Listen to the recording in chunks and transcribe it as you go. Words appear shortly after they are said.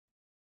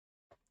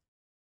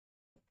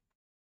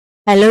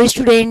Hello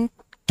student,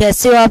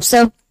 कैसे हो आप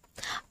सब।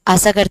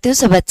 आशा करती हूँ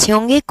सब अच्छे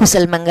होंगे,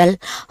 कुशल मंगल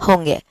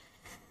होंगे।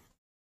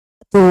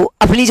 तो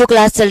अपनी जो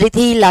क्लास चल रही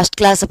थी, लास्ट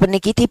क्लास अपन ने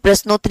की थी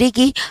प्रश्नोत्तरी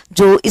की,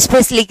 जो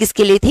स्पेशली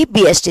किसके लिए थी,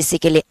 बीएसटीसी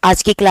के लिए।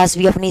 आज की क्लास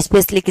भी अपनी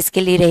स्पेशली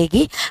किसके लिए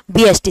रहेगी,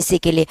 बीएसटीसी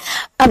के लिए।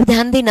 अब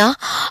ध्यान देना,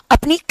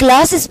 अपनी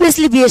क्लास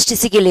स्पेशली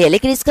बीएसटीसी के लिए है,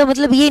 लेकिन इसका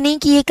मतलब ये नहीं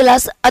कि ये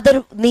क्लास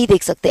अदर नहीं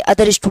देख सकते,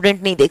 अदर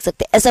स्टूडेंट नहीं देख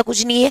सकते, ऐसा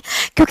कुछ नहीं है।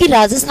 क्योंकि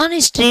राजस्थान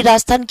हिस्ट्री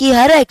राजस्थान की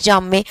हर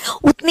एग्जाम में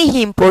उतनी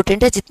ही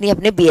इंपॉर्टेंट है जितनी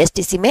अपने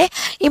बीएसटीसी में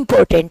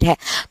इंपॉर्टेंट है।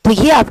 तो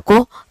ये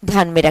आपको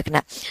ध्यान में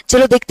रखना।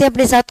 चलो देखते हैं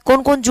अपने साथ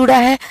कौन कौन जुड़ा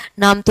है।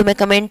 नाम तो मैं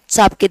कमेंट्स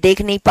आपके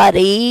देख नहीं पा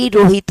रही।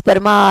 रोहित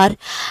परमार,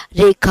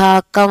 रेखा,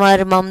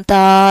 कंवर,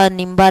 ममता,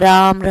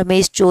 निम्बाराम,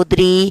 रमेश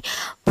चौधरी,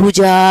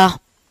 पूजा,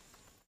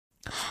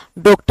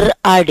 डॉक्टर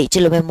आरडी।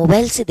 चलो मैं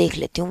मोबाइल से देख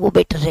लेती हूँ, वो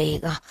बेटर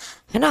रहेगा,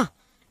 है ना।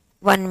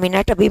 1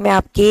 मिनट, अभी मैं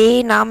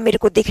आपके नाम मेरे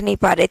को दिख नहीं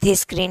पा रहे थे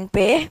स्क्रीन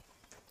पे।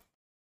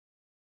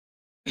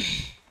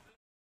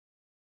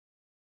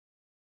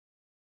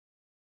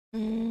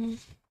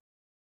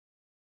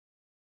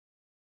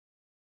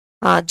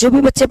 हाँ, जो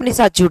भी बच्चे अपने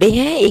साथ जुड़े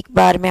हैं एक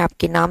बार मैं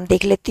आपके नाम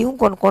देख लेती हूँ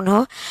कौन कौन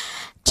हो।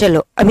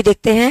 चलो अभी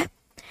देखते हैं।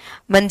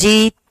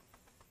 मंजीत,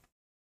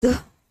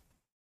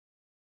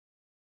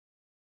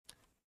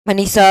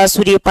 मनीषा,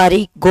 सूर्य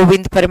पारिक,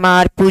 गोविंद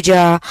परमार,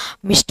 पूजा,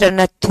 मिस्टर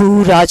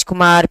नथु,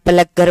 राजकुमार,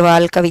 पलक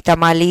गरवाल, कविता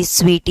माली,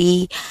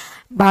 स्वीटी,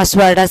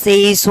 बांसवाड़ा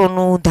से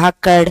सोनू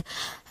धाकड़,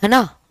 है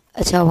ना।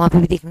 अच्छा वहां पे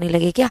भी दिखने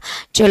लगे क्या।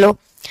 चलो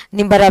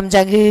निम्बाराम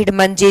जागीर,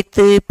 मंजित,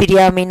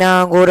 प्रिया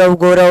मीना, गौरव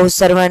गौरव,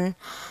 सरवन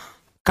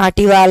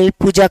काटीवाल,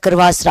 पूजा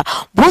करवासरा,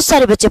 बहुत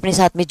सारे बच्चे अपने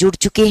साथ में जुड़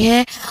चुके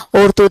हैं।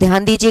 और तो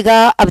ध्यान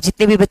दीजिएगा, अब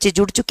जितने भी बच्चे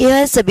जुड़ चुके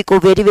हैं सभी को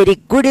very very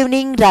good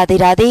evening, Radhe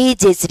Radhe,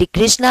 जय श्री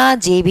कृष्णा,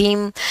 जय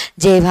भीम,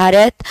 जय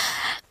भारत।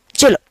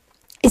 चलो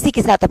इसी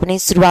के साथ अपने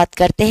शुरुआत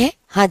करते हैं।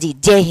 हाँ जी,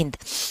 जय हिंद।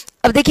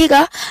 अब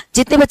देखिएगा,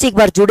 जितने बच्चे एक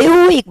बार जुड़े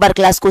हो एक बार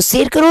क्लास को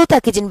शेयर करो,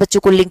 ताकि जिन बच्चों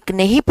को लिंक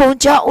नहीं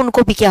पहुंचा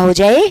उनको भी क्या हो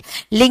जाए,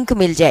 लिंक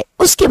मिल जाए।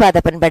 उसके बाद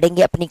अपन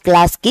बढ़ेंगे अपनी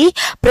क्लास की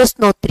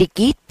प्रश्नोत्तरी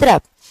की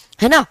तरफ,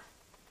 है ना।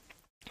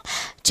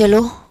 चलो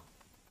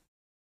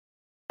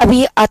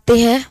अभी आते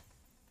हैं।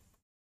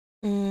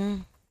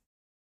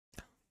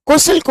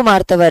 कौशल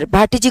कुमार तंवर,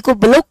 भाटी जी को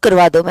ब्लॉक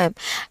करवा दो मैम।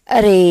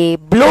 अरे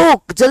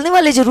ब्लॉक जलने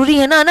वाले जरूरी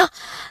है ना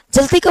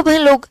जलते कब हैं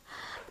लोग,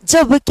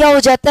 जब क्या हो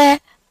जाता है,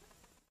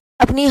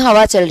 अपनी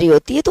हवा चल रही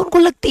होती है तो उनको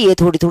लगती है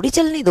थोड़ी थोड़ी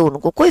चलनी दो,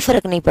 उनको कोई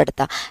फर्क नहीं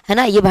पड़ता, है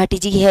ना। ये भाटी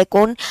जी है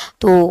कौन,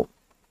 तो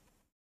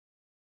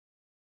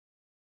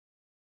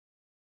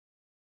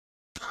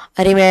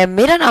अरे मैं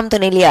मेरा नाम तो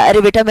नहीं लिया।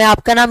 अरे बेटा मैं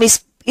आपका नाम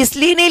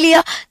इसलिए नहीं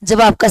लिया,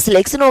 जब आपका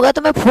सिलेक्शन होगा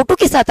तो मैं फोटो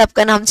के साथ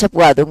आपका नाम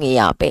छपवा दूंगी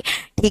यहाँ पे,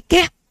 ठीक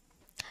है।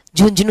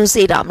 झुंझुनू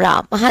से राम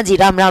राम। हाँ जी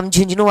राम राम,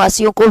 झुंझुनू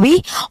वासियों को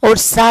भी और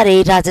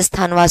सारे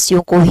राजस्थान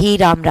वासियों को ही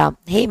राम राम।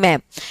 हे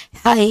मैम,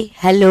 हाय,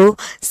 हेलो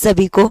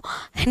सभी को,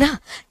 है ना।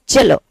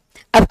 चलो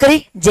अब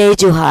करें जय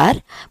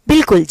जोहार,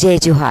 बिल्कुल जय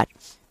जोहार।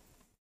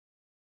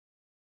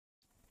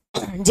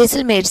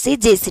 जैसलमेर से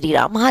जय श्री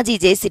राम। हाँ जी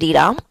जय श्री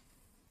राम।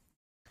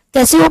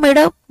 कैसे हो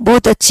मैडम,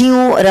 बहुत अच्छी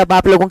हूँ, और अब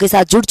आप लोगों के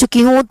साथ जुड़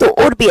चुकी हूँ तो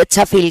और भी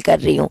अच्छा फील कर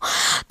रही हूँ।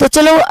 तो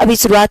चलो अभी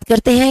शुरुआत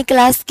करते हैं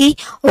क्लास की।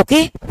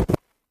 ओके,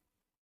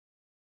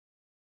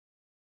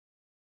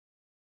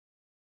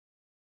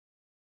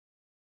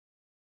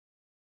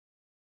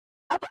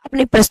 अब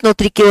अपने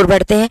प्रश्नोत्तरी की ओर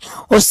बढ़ते हैं।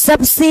 और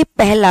सबसे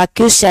पहला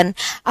क्वेश्चन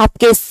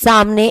आपके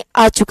सामने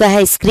आ चुका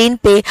है स्क्रीन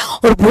पे,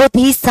 और बहुत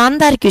ही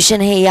शानदार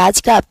क्वेश्चन है ये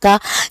आज का आपका,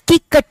 कि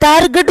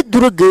कटारगढ़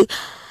दुर्ग,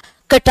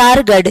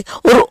 कटारगढ़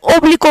और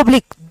ओब्लिक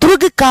ओब्लिक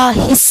दुर्ग का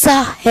हिस्सा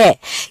है।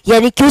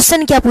 यानी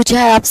क्वेश्चन क्या पूछा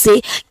है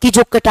आपसे, कि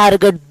जो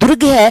कटारगढ़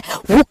दुर्ग है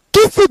वो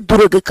किस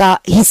दुर्ग का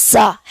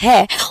हिस्सा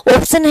है।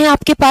 ऑप्शन है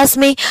आपके पास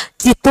में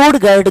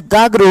चित्तौड़गढ़,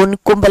 गागरोन,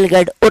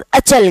 कुंभलगढ़ और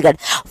अचलगढ़।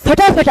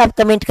 फटाफट आप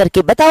कमेंट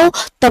करके बताओ,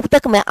 तब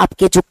तक मैं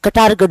आपके जो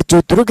कटारगढ़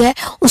जो दुर्ग है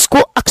उसको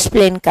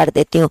एक्सप्लेन कर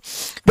देती हूँ।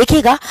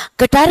 देखिएगा,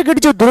 कटारगढ़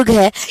जो दुर्ग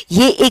है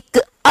ये एक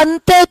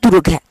अंतः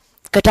दुर्ग है।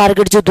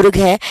 कटारगढ़ जो दुर्ग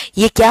है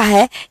ये क्या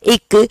है,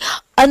 एक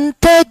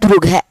अंतः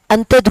दुर्ग है।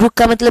 अंतः दुर्ग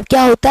का मतलब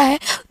क्या होता है,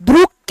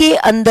 दुर्ग के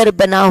अंदर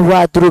बना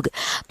हुआ दुर्ग,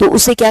 तो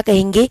उसे क्या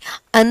कहेंगे,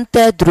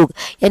 अंतः दुर्ग।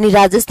 यानी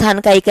राजस्थान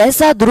का एक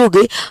ऐसा दुर्ग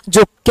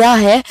जो क्या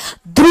है,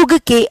 दुर्ग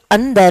के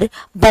अंदर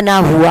बना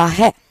हुआ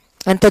है।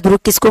 अंतः दुर्ग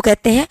किसको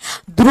कहते हैं,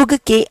 दुर्ग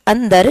के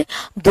अंदर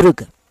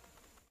दुर्ग।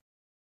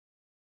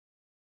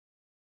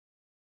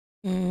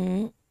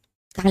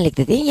 कहाँ लिख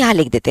देते हैं, यहाँ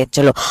लिख देते हैं।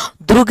 चलो,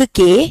 दुर्ग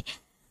के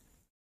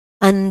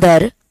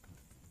अंदर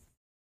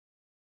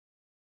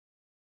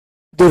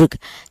दुर्ग,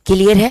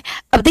 क्लियर है।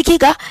 अब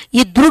देखिएगा,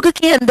 ये दुर्ग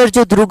के अंदर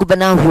जो दुर्ग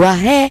बना हुआ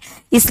है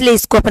इसलिए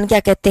इसको अपन क्या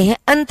कहते हैं,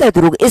 अंतः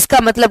दुर्ग। इसका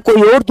मतलब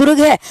कोई और दुर्ग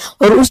है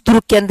और उस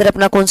दुर्ग के अंदर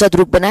अपना कौन सा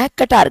दुर्ग बना है,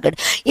 कटारगढ़।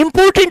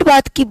 इंपॉर्टेंट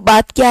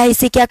बात क्या है,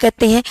 इसे क्या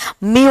कहते हैं,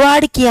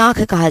 मेवाड़ की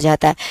आंख कहा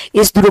जाता है।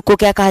 इस दुर्ग को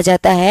क्या कहा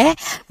जाता है,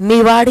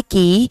 मेवाड़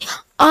की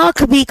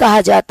आंख भी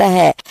कहा जाता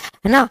है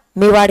ना।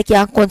 मेवाड़ की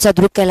आंख कौन सा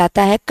दुर्ग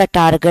कहलाता है?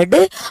 कटारगढ़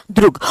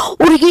दुर्ग।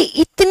 और ये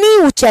इतनी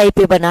ऊंचाई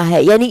पे बना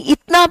है, यानी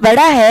इतना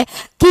बड़ा है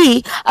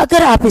कि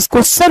अगर आप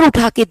इसको सर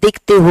उठा के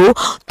देखते हो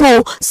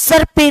तो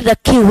सर पे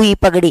रखी हुई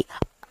पगड़ी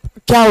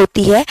क्या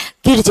होती है?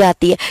 गिर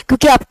जाती है,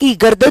 क्योंकि आपकी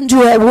गर्दन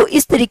जो है वो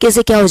इस तरीके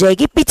से क्या हो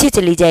जाएगी? पीछे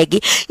चली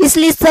जाएगी,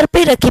 इसलिए सर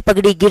पे रखी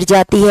पगड़ी गिर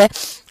जाती है।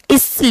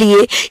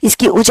 इसलिए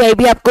इसकी ऊंचाई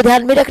भी आपको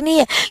ध्यान में रखनी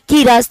है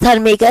कि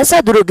राजस्थान में एक ऐसा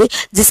दुर्ग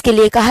जिसके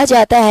लिए कहा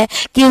जाता है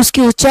कि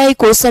उसकी ऊंचाई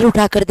को सर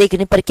उठाकर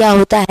देखने पर क्या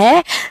होता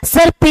है?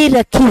 सर पे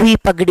रखी हुई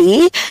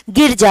पगड़ी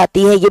गिर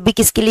जाती है। ये भी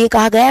किसके लिए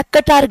कहा गया?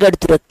 कटारगढ़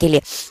दुर्ग के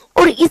लिए।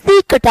 और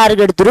इसी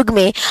कटारगढ़ दुर्ग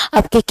में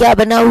आपके क्या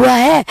बना हुआ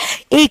है?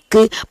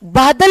 एक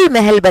बादल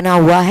महल बना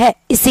हुआ है।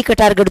 इसी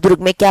कटारगढ़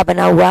दुर्ग में क्या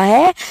बना हुआ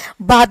है?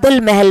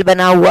 बादल महल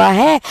बना हुआ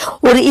है।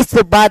 और इस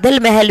बादल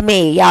महल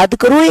में याद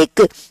करो,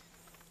 एक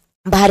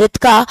भारत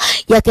का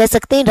या कह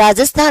सकते हैं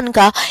राजस्थान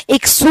का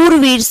एक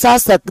सूरवीर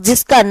शासक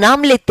जिसका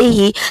नाम लेते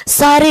ही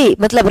सारे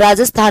मतलब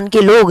राजस्थान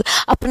के लोग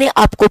अपने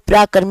आप को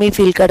पराक्रमी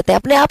फील करते हैं,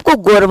 अपने आप को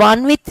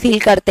गौरवान्वित फील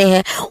करते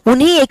हैं।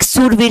 उन्हीं एक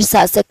सूरवीर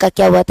शासक का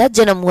क्या हुआ था?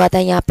 जन्म हुआ था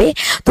यहाँ पे।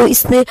 तो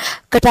इस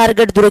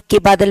कटारगढ़ दुर्ग के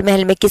बादल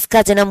महल में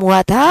किसका जन्म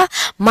हुआ था?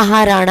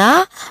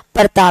 महाराणा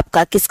प्रताप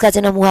का। किसका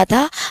जन्म हुआ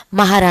था?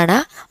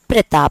 महाराणा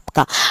प्रताप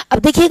का। अब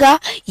देखिएगा,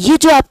 ये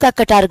जो आपका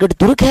कटारगढ़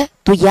दुर्ग है,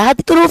 तो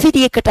याद करो फिर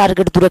ये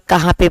कटारगढ़ दुर्ग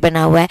कहाँ पे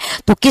बना हुआ है?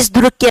 तो किस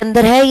दुर्ग के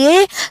अंदर है?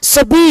 ये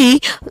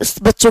सभी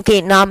बच्चों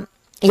के नाम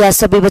या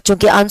सभी बच्चों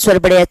के आंसर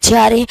बड़े अच्छे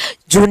आ रहे हैं।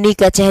 जूनी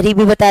कचहरी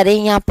भी बता रहे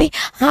हैं यहाँ पे।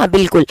 हाँ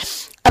बिल्कुल।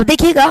 अब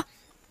देखिएगा,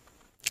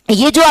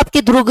 ये जो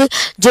आपके दुर्ग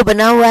जो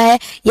बना हुआ है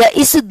या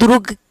इस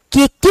दुर्ग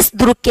के किस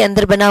दुर्ग के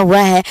अंदर बना हुआ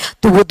है?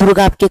 तो वो दुर्ग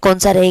आपके कौन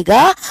सा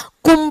रहेगा?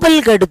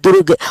 कुंभलगढ़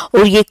दुर्ग।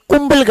 और ये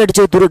कुंभलगढ़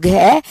जो दुर्ग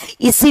है,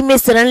 इसी में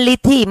शरण ली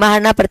थी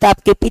महाराणा प्रताप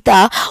के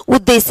पिता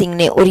उदय सिंह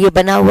ने। और ये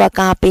बना हुआ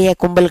कहाँ पे है?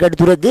 कुंभलगढ़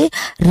दुर्ग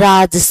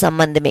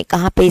राजसमंद में।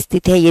 कहाँ पे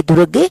स्थित है ये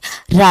दुर्ग?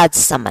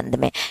 राजसमंद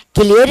में।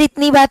 क्लियर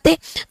इतनी बातें?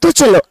 तो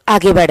चलो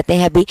आगे बढ़ते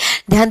हैं। अभी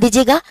ध्यान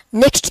दीजिएगा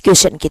नेक्स्ट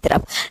क्वेश्चन की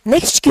तरफ।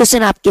 नेक्स्ट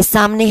क्वेश्चन आपके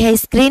सामने है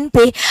स्क्रीन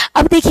पे।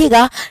 अब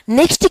देखिएगा,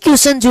 नेक्स्ट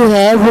क्वेश्चन जो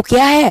है वो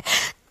क्या है?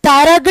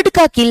 तारागढ़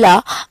का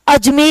किला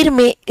अजमेर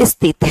में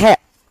स्थित है।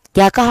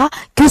 क्या कहा?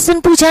 क्वेश्चन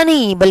पूछा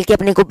नहीं बल्कि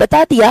अपने को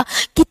बता दिया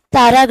कि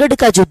तारागढ़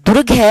का जो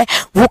दुर्ग है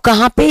वो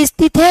कहाँ पे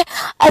स्थित है?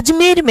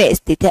 अजमेर में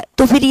स्थित है।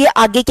 तो फिर ये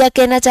आगे क्या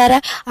कहना चाह रहा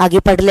है? आगे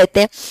पढ़ लेते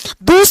हैं।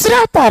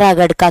 दूसरा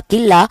तारागढ़ का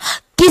किला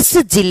किस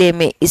जिले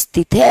में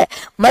स्थित है?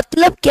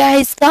 मतलब क्या है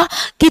इसका?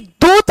 कि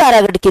दो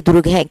तारागढ़ के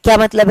दुर्ग हैं। क्या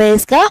मतलब है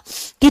इसका?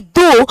 कि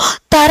दो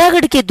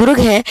तारागढ़ के दुर्ग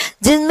हैं,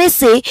 जिनमें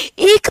से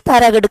एक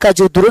तारागढ़ का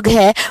जो दुर्ग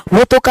है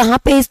वो तो कहाँ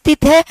पे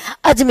स्थित है?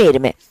 अजमेर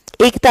में।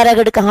 एक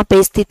तारागढ़ कहाँ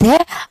पे स्थित है?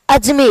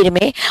 अजमेर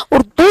में।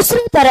 और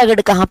दूसरा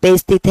तारागढ़ कहाँ पे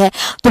स्थित है?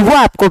 तो वो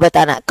आपको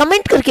बताना।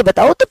 कमेंट करके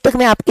बताओ, तब तक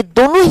मैं आपके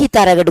दोनों ही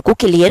तारागढ़ को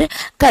क्लियर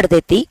कर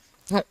देती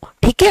हूँ।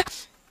 ठीक है,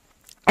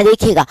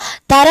 देखिएगा,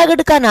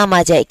 तारागढ़ का नाम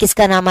आ जाए,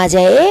 किसका नाम आ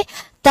जाए?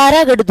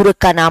 तारागढ़ दुर्ग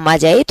का नाम आ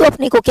जाए तो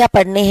अपने को क्या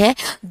पढ़ने हैं?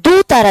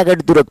 दो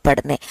तारागढ़ दुर्ग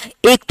पढ़ने।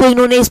 एक तो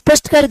इन्होंने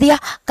स्पष्ट कर दिया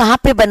कहाँ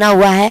पे बना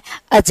हुआ है?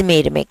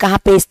 अजमेर में। कहाँ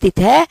पे स्थित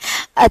है?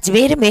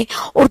 अजमेर में।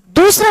 और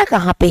दूसरा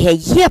कहाँ पे है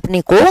ये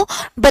अपने को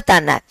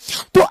बताना है।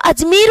 तो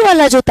अजमेर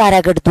वाला जो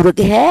तारागढ़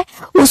दुर्ग है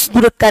उस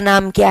दुर्ग का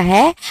नाम क्या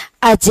है?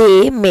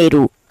 अजय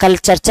मेरू। कल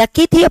चर्चा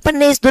की थी अपन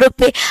ने इस दुर्ग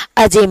पे,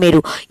 अजय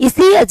मेरू।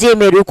 इसी अजय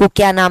मेरू को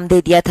क्या नाम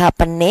दे दिया था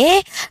अपन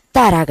ने?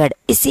 तारागढ़।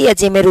 इसी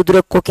अजय मेरू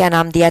दुर्ग को क्या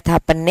नाम दिया था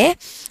अपन ने?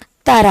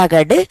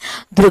 तारागढ़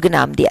दुर्ग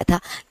नाम दिया था।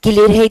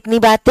 क्लियर है इतनी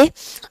बातें?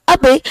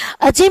 अब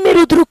अजय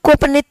मेरू दुर्ग को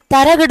अपन ने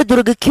तारागढ़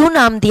दुर्ग क्यों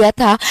नाम दिया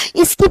था?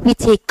 इसके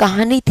पीछे एक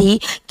कहानी थी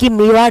कि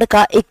मेवाड़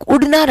का एक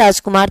उड़ना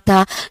राजकुमार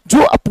था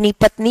जो अपनी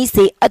पत्नी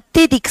से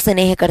अत्यधिक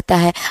स्नेह करता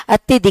है,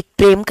 अत्यधिक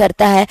प्रेम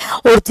करता है,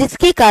 और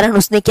जिसके कारण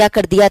उसने क्या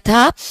कर दिया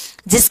था?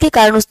 जिसके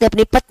कारण उसने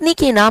अपनी पत्नी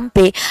के नाम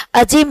पे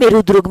अजय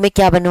मेरू दुर्ग में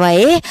क्या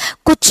बनवाए?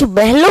 कुछ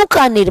महलों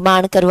का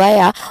निर्माण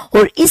करवाया।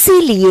 और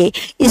इसीलिए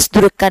इस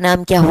दुर्ग का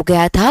नाम क्या हो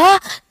गया था?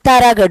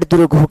 तारागढ़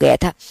दुर्ग हो गया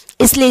था।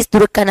 इसलिए इस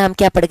दुर्ग का नाम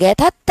क्या पड़ गया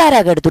था?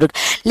 तारागढ़ दुर्ग।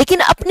 लेकिन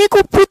अपने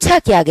को पूछा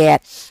क्या गया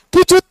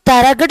कि जो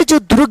तारागढ़ जो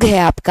दुर्ग है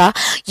आपका,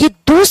 ये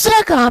दूसरा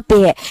कहाँ पे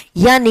है?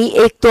 यानी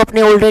एक तो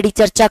अपने ऑलरेडी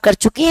चर्चा कर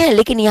चुके हैं,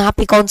 लेकिन यहाँ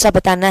पे कौन सा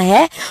बताना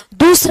है?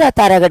 दूसरा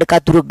तारागढ़ का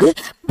दुर्ग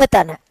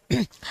बताना।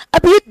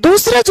 अब ये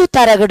दूसरा जो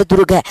तारागढ़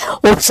दुर्ग है,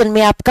 ऑप्शन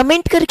में आप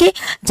कमेंट करके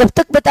जब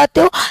तक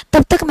बताते हो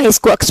तब तक मैं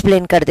इसको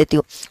एक्सप्लेन कर देती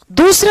हूँ।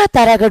 दूसरा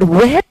तारागढ़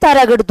वह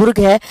तारागढ़ दुर्ग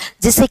है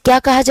जिसे क्या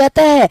कहा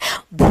जाता है?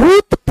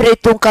 भूत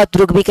प्रेतों का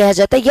दुर्ग भी कहा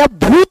जाता है, या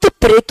भूत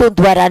प्रेतों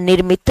द्वारा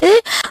निर्मित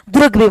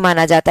दुर्ग भी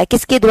माना जाता है।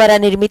 किसके द्वारा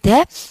निर्मित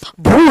है?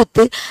 भूत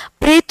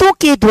प्रेतों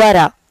के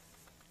द्वारा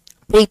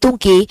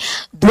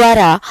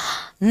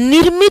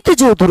निर्मित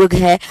जो दुर्ग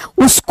है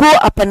उसको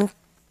अपन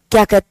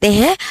क्या कहते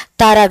हैं?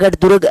 तारागढ़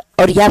दुर्ग।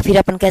 और या फिर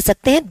अपन कह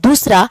सकते हैं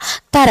दूसरा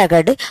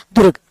तारागढ़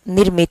दुर्ग,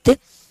 निर्मित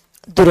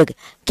दुर्ग।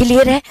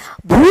 क्लियर है।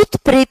 भूत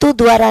प्रेतों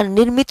द्वारा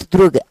निर्मित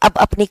दुर्ग अब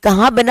अपने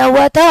कहाँ बना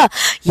हुआ था,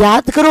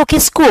 याद करो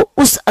किसको,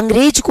 उस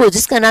अंग्रेज को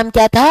जिसका नाम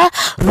क्या था,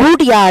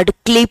 रूडयार्ड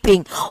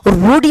क्लिपिंग। और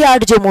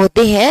रूडयार्ड जो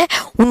होते हैं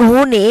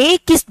उन्होंने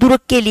किस दुर्ग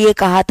के लिए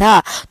कहा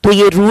था, तो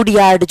ये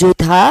रूडयार्ड जो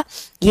था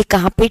ये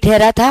कहाँ पे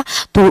ठहरा था,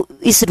 तो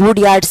इस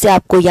रूडयार्ड से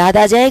आपको याद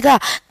आ जाएगा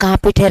कहाँ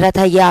पे ठहरा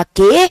था, ये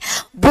आके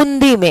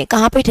बूंदी में।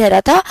 कहाँ पे ठहरा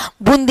था,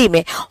 बूंदी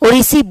में। और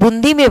इसी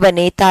बूंदी में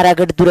बने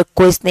तारागढ़ दुर्ग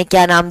को इसने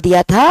क्या नाम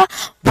दिया था,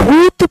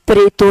 भूत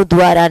प्रेतों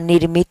द्वारा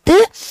निर्मित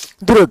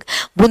दुर्ग।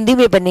 बूंदी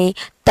में बने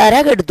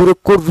तारागढ़ दुर्ग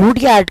को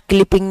रूडयार्ड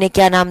क्लिपिंग ने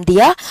क्या नाम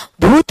दिया,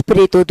 भूत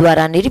प्रेतों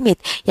द्वारा निर्मित।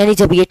 यानी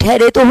जब ये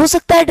ठहरे तो हो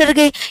सकता है डर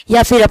गए,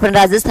 या फिर अपन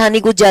राजस्थानी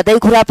कुछ ज्यादा ही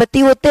खुरापती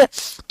होते,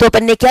 तो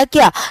अपन ने क्या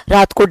किया,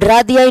 रात को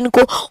डरा दिया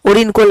इनको, और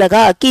इनको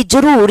लगा कि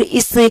जरूर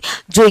इस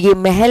जो ये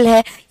महल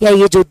है या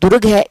ये जो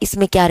दुर्ग है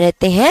इसमें क्या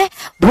रहते हैं,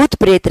 भूत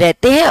प्रेत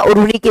रहते हैं, और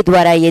उन्हीं के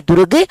द्वारा ये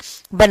दुर्ग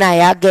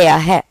बनाया गया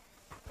है।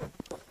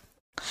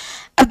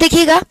 अब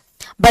देखिएगा,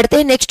 बढ़ते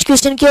हैं नेक्स्ट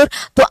क्वेश्चन की ओर।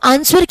 तो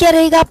आंसर क्या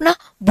रहेगा अपना,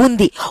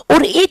 बूंदी।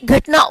 और एक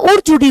घटना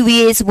और जुड़ी हुई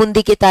है इस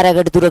बूंदी के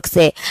तारागढ़ दुर्ग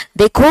से।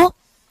 देखो,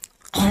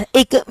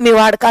 एक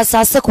मेवाड़ का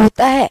शासक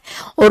होता है,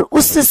 और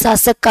उस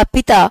शासक का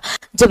पिता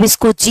जब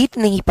इसको जीत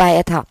नहीं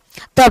पाया था,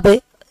 तब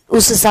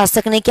उस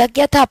शासक ने क्या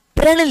किया था,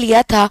 प्रण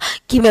लिया था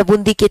कि मैं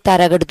बूंदी के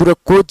तारागढ़ दुर्ग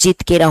को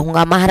जीत के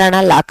रहूंगा।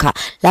 महाराणा लाखा,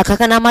 लाखा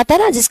का नाम आता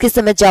है ना, जिसके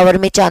समय जावर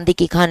में चांदी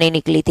की खाने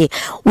निकली थी,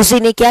 उसी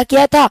ने क्या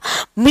किया था,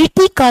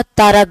 मिट्टी का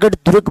तारागढ़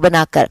दुर्ग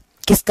बनाकर,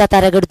 किसका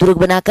तारागढ़ दुर्ग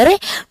बनाकर,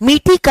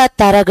 मिट्टी का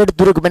तारागढ़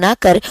दुर्ग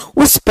बनाकर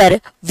उस पर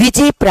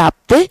विजय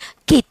प्राप्त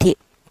की थी।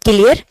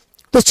 क्लियर।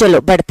 तो चलो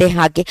बढ़ते हैं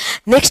आगे।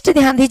 नेक्स्ट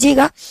ध्यान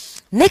दीजिएगा,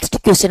 नेक्स्ट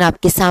क्वेश्चन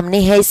आपके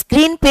सामने है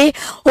स्क्रीन पे,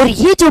 और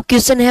ये जो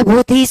क्वेश्चन है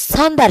बहुत ही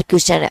शानदार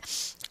क्वेश्चन है।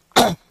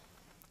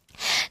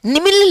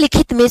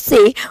 निम्नलिखित में से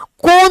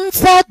कौन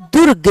सा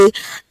दुर्ग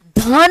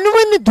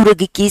धानवन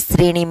दुर्ग की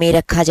श्रेणी में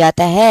रखा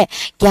जाता है।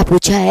 क्या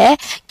पूछा है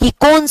कि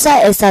कौन सा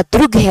ऐसा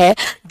दुर्ग है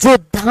जो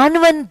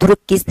धानवन दुर्ग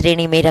की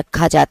श्रेणी में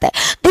रखा जाता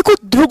है। देखो,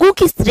 दुर्गों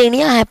की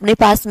श्रेणियां है अपने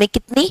पास में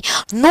कितनी,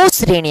 9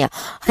 श्रेणियां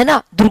है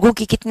ना। दुर्गों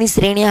की कितनी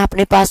श्रेणियां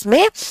अपने पास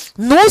में,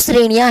 9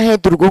 श्रेणियां हैं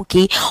दुर्गों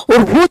की। और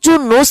वो जो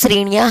 9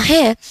 श्रेणियां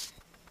हैं,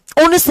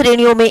 उन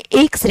श्रेणियों में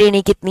एक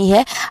श्रेणी कितनी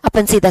है,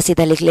 अपन सीधा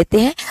सीधा लिख लेते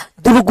हैं,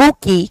 दुर्गों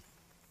की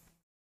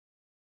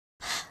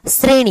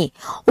श्रेणी।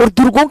 और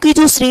दुर्गों की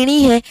जो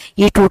श्रेणी है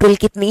ये टोटल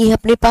कितनी है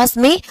अपने पास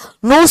में,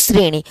 9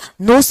 श्रेणी।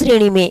 9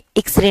 श्रेणी में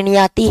एक श्रेणी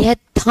आती है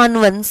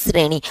धानवन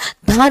श्रेणी।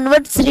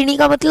 धानवन श्रेणी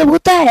का मतलब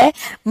होता है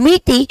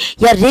मिट्टी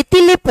या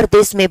रेतीले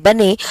प्रदेश में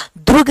बने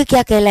दुर्ग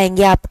क्या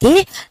कहलाएंगे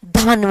आपके,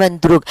 धानवन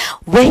दुर्ग।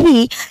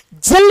 वही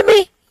जल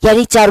में,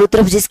 यानी चारों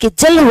तरफ जिसके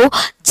जल हो,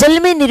 जल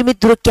में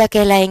निर्मित दुर्ग क्या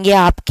कहलाएंगे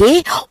आपके,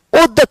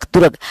 ओदक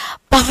दुर्ग।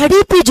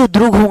 पहाड़ी पे जो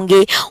दुर्ग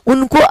होंगे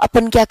उनको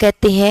अपन क्या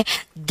कहते हैं,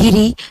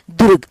 गिरी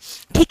दुर्ग।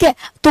 ठीक है,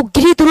 तो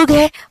गिरी दुर्ग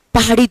है,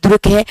 पहाड़ी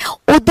दुर्ग है,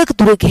 ओदक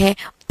दुर्ग है,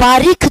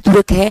 पारिख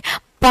दुर्ग है,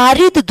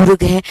 पारिद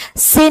दुर्ग है,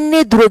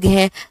 सैन्य दुर्ग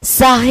है,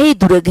 साहे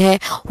दुर्ग है,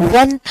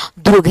 वन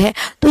दुर्ग है।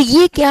 तो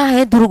ये क्या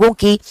है, दुर्गों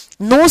की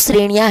 9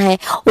 श्रेणियां हैं।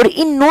 और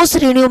इन 9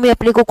 श्रेणियों में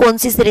अपने को कौन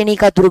सी श्रेणी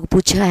का दुर्ग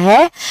पूछा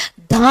है,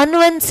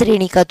 धानवन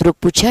श्रेणी का दुर्ग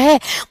पूछा है।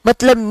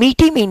 मतलब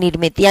मिट्टी में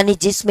निर्मित, यानी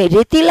जिसमें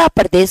रेतीला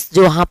प्रदेश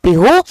जो वहां पे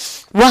हो,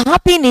 वहां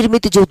पे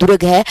निर्मित जो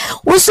दुर्ग है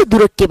उस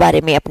दुर्ग के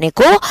बारे में अपने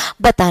को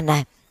बताना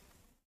है।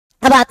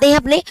 अब आते हैं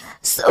अपने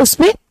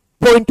उसमें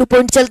पॉइंट टू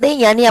पॉइंट चलते हैं,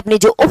 यानी अपने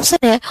जो ऑप्शन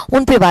है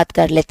उन पे बात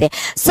कर लेते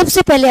हैं।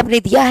 सबसे पहले आपने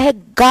दिया है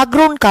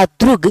गागरोन का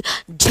दुर्ग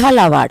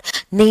झालावाड़।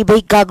 नहीं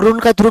भाई, गागरोन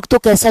का दुर्ग तो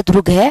कैसा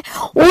दुर्ग है,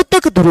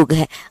 ओदक दुर्ग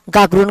है।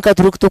 गागरोन का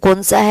दुर्ग तो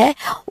कौन सा है,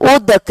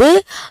 ओदक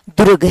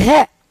दुर्ग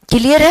है।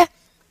 क्लियर है,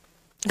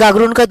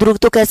 गागरोन का दुर्ग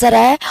तो कैसा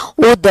रहा है,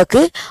 ओदक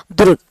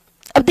दुर्ग।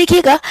 अब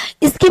देखिएगा,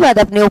 इसके बाद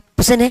अपने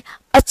ऑप्शन है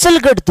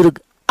अचलगढ़ दुर्ग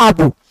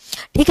आबू।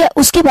 ठीक है,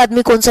 उसके बाद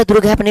में कौन सा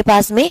दुर्ग है अपने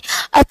पास में,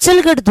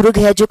 अचलगढ़ दुर्ग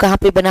है, जो कहां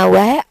पे बना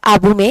हुआ है,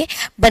 आबू में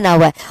बना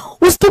हुआ है।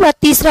 उसके बाद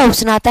तीसरा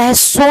ऑप्शन आता है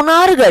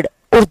सोनारगढ़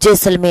और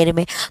जैसलमेर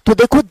में। तो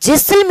देखो,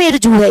 जैसलमेर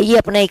जो है ये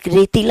अपना एक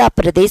रेतीला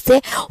प्रदेश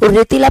है, और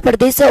रेतीला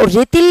प्रदेश है, और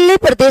रेतीले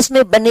प्रदेश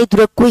में बने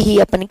दुर्ग को ही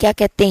अपन क्या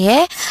कहते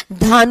हैं,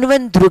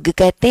 धानवन दुर्ग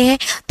कहते हैं।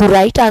 तो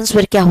राइट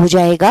आंसर क्या हो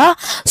जाएगा,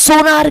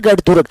 सोनारगढ़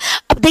दुर्ग।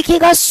 अब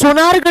देखिएगा,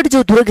 सोनारगढ़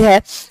जो दुर्ग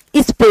है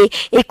इस पे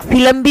एक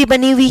फिल्म भी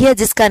बनी हुई है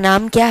जिसका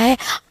नाम क्या है,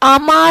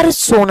 आमार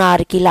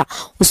सोनार किला।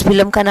 उस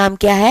फिल्म का नाम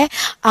क्या है,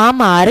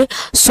 आमार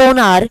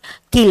सोनार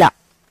किला।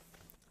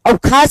 और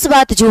खास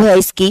बात जो है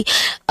इसकी,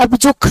 अब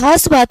जो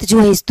खास बात जो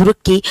है इस दुर्ग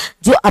की,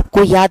 जो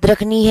आपको याद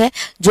रखनी है,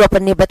 जो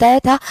अपन ने बताया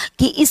था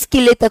कि इस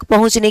किले तक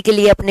पहुंचने के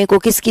लिए अपने को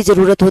किसकी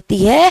जरूरत होती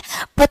है,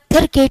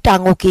 पत्थर के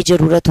टांगों की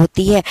जरूरत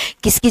होती है।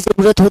 किसकी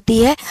जरूरत होती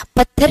है,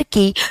 पत्थर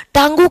की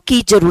टांगों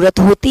की जरूरत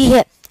होती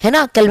है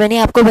ना। कल मैंने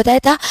आपको बताया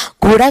था,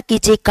 घोड़ा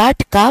कीजिए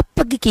काठ का,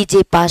 पग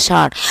कीजिए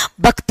पाषाण,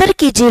 बख्तर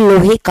कीजिए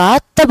लोहे का,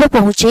 तब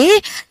पहुंचे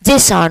जे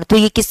शान। तो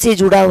ये किससे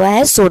जुड़ा हुआ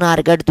है,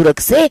 सोनारगढ़ दुर्ग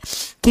से।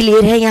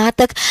 क्लियर है यहाँ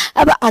तक।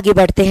 अब आगे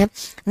बढ़ते हैं।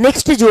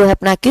 नेक्स्ट जो है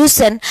अपना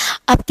क्वेश्चन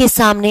आपके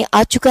सामने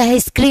आ चुका है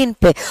स्क्रीन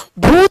पे,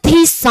 बहुत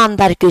ही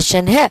शानदार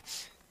क्वेश्चन है।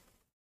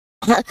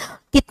 हाँ,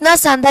 कितना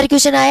शानदार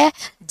क्वेश्चन आया है।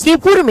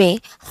 जयपुर में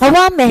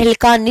हवा महल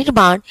का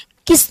निर्माण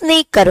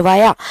किसने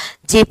करवाया?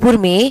 जयपुर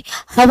में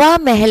हवा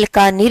महल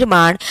का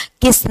निर्माण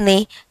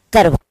किसने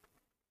करवाया?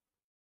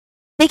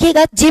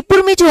 देखिएगा,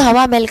 जयपुर में जो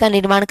हवा महल का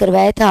निर्माण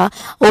करवाया था,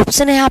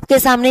 ऑप्शन है आपके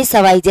सामने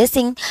सवाई जय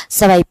सिंह,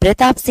 सवाई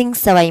प्रताप सिंह,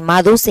 सवाई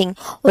माधो सिंह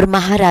और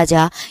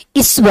महाराजा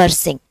ईश्वर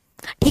सिंह।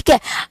 ठीक है,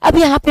 अब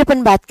यहाँ पे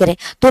अपन बात करें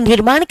तो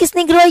निर्माण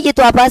किसने करवाया, ये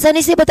तो आप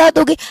आसानी से बता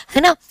दोगे,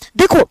 है ना।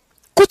 देखो,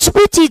 कुछ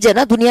भी चीज है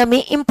ना दुनिया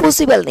में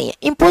इम्पॉसिबल नहीं है,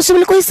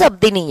 इम्पॉसिबल कोई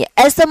शब्द ही नहीं है,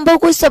 असंभव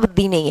कोई शब्द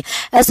ही नहीं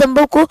है।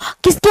 असंभव को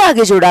किसके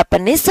आगे जोड़ा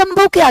अपन ने,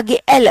 संभव के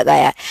आगे ए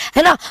लगाया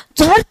है ना।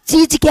 तो हर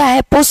चीज क्या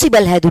है,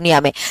 पॉसिबल है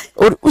दुनिया में,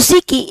 और उसी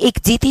की एक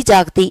जीती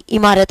जागती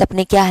इमारत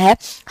अपने क्या है,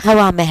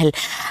 हवा महल।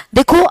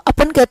 देखो,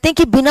 अपन कहते हैं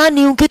कि बिना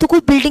नींव के तो कोई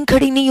बिल्डिंग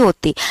खड़ी नहीं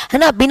होती, है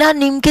ना, बिना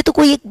नींव के तो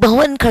कोई एक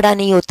भवन खड़ा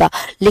नहीं होता,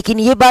 लेकिन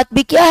ये बात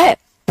भी क्या है,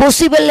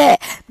 पॉसिबल है।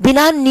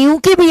 बिना नींव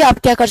के भी आप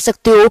क्या कर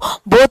सकते हो,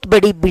 बहुत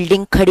बड़ी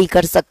बिल्डिंग खड़ी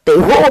कर सकते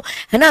हो,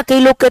 है ना। कई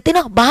लोग कहते हैं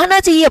ना बहाना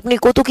चाहिए अपने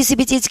को तो किसी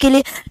भी चीज के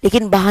लिए,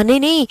 लेकिन बहाने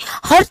नहीं,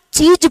 हर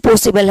चीज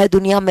पॉसिबल है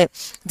दुनिया में।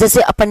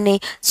 जैसे अपन ने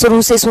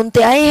शुरू से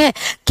सुनते आए हैं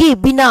कि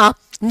बिना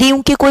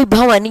नींव के कोई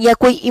भवन या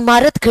कोई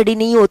इमारत खड़ी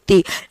नहीं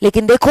होती,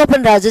 लेकिन देखो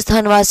अपन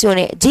राजस्थान वासियों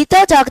ने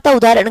जीता जागता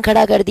उदाहरण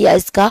खड़ा कर दिया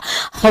इसका,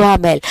 हवा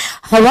महल।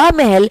 हवा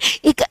महल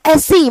एक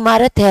ऐसी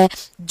इमारत है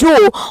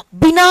जो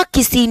बिना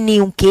किसी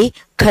नींव के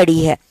खड़ी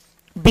है,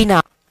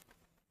 बिना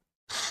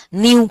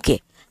नींव के,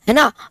 है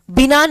ना,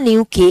 बिना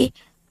नींव के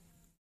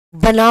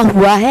बना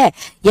हुआ है,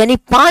 यानी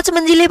 5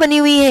 मंजिलें बनी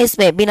हुई है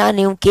इसमें, बिना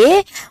नींव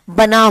के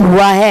बना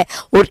हुआ है,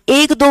 और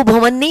एक दो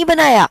भवन नहीं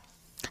बनाया,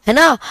 है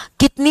ना।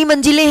 कितनी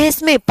मंजिलें हैं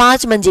इसमें,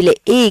 5 मंजिलें,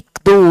 1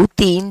 2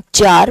 3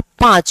 4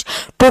 5,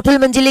 टोटल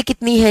मंजिलें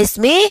कितनी है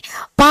इसमें,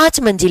 5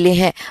 मंजिलें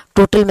हैं।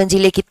 टोटल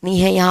मंजिलें कितनी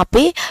है यहाँ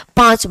पे,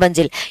 5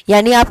 मंजिल।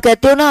 यानी आप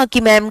कहते हो ना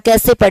कि मैम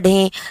कैसे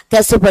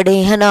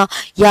पढ़ें, है ना,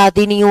 याद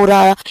ही नहीं हो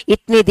रहा,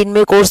 इतने दिन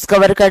में कोर्स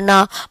कवर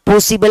करना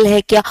पॉसिबल है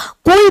क्या?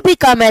 कोई भी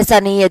काम ऐसा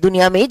नहीं है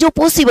दुनिया में जो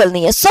पॉसिबल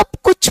नहीं है, सब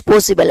कुछ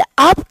पॉसिबल है,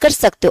 आप कर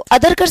सकते हो,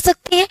 अदर कर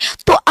सकते हैं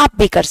तो आप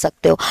भी कर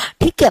सकते हो।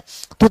 ठीक है,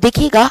 तो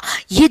देखिएगा,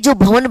 ये जो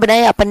भवन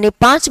बनाया अपन ने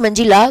 5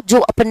 मंजिला, जो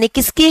अपन ने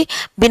किसके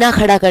बिना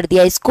खड़ा कर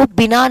दिया इसको,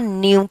 बिना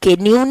नींव के,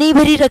 नींव नहीं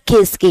भरी रखे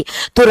इसकी।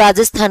 तो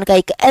राजस्थान का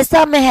एक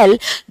ऐसा महल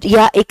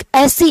या एक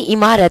ऐसी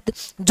इमारत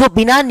जो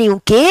बिना नींव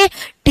के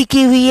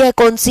टिकी हुई है,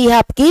 कौन सी है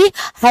आपकी,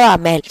 हवा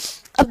महल।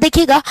 अब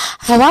देखिएगा,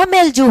 हवा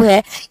महल जो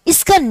है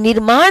इसका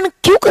निर्माण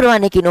क्यों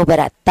करवाने की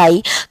नौबत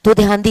आई, तो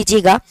ध्यान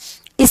दीजिएगा,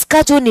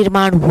 इसका जो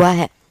निर्माण हुआ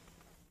है,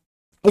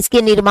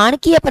 इसके निर्माण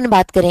की अपन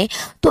बात करें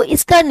तो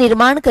इसका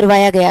निर्माण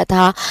करवाया गया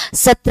था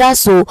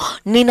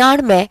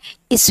 1799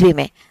 ईस्वी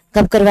में।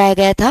 कब करवाया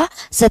गया था,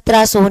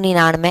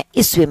 1799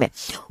 ईस्वी में।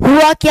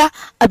 हुआ क्या,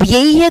 अब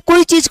यही है,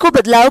 कोई चीज को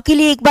बदलाव के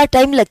लिए एक बार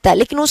टाइम लगता है,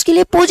 लेकिन उसके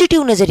लिए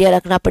पॉजिटिव नजरिया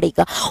रखना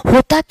पड़ेगा।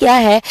 होता क्या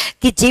है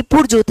कि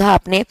जयपुर जो था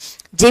अपने,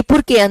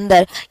 जयपुर के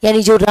अंदर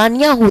यानी जो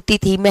रानियां होती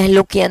थी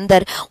महलों के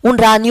अंदर, उन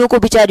रानियों को,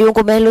 बेचारियों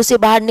को महलों से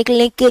बाहर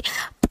निकलने के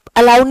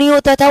अलाउ नहीं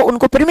होता था,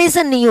 उनको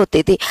परमिशन नहीं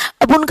होते थे।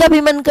 अब उनका भी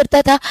मन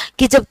करता था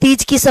कि जब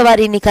तीज की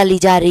सवारी निकाली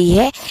जा रही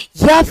है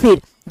या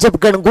फिर जब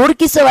गणगौर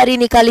की सवारी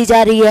निकाली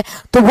जा रही है,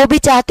 तो वो भी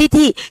चाहती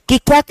थी कि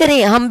क्या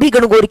करें, हम भी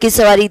गणगौर की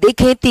सवारी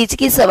देखें, तीज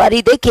की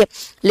सवारी देखें।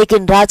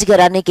 लेकिन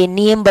राजघराने के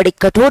नियम बड़े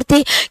कठोर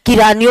थे कि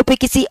रानियों पे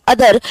किसी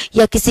अदर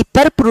या किसी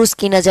पर पुरुष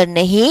की नजर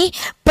नहीं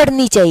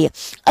पड़नी चाहिए।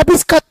 अब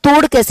इसका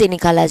तोड़ कैसे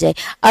निकाला जाए?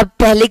 अब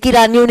पहले की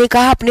रानियों ने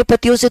कहा अपने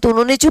पतियों से, तो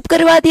उन्होंने चुप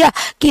करवा दिया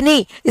कि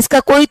नहीं, इसका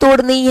कोई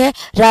तोड़ नहीं है,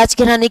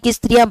 राजघराने की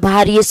स्त्रियां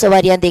बाहर ये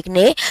सवारियां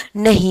देखने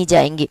नहीं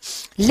जाएंगी।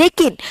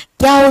 लेकिन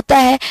क्या होता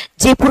है,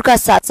 जयपुर का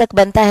शासक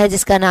बनता है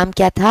जिसका नाम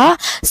क्या था,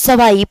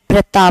 सवाई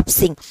प्रताप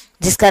सिंह,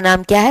 जिसका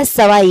नाम क्या है,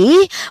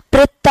 सवाई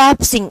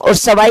प्रताप सिंह। और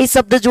सवाई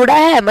शब्द जुड़ा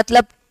है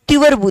मतलब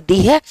तीव्र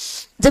बुद्धि है।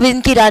 जब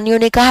इनकी रानियों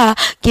ने कहा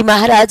कि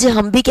महाराज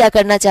हम भी क्या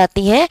करना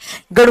चाहती हैं,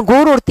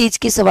 गणगौर और तीज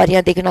की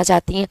सवारियां देखना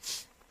चाहती हैं,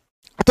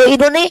 तो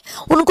इन्होंने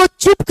उनको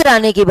चुप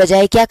कराने की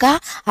बजाय क्या कहा,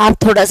 आप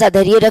थोड़ा सा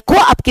धैर्य रखो,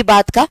 आपकी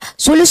बात का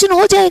सॉल्यूशन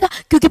हो जाएगा,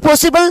 क्योंकि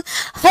पॉसिबल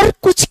हर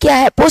कुछ क्या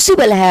है,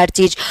 पॉसिबल है हर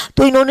चीज।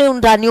 तो इन्होंने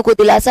उन रानियों को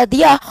दिलासा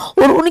दिया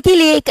और उनके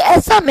लिए एक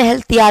ऐसा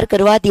महल तैयार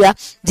करवा दिया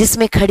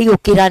जिसमें खड़ी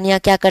होकर रानियां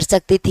क्या कर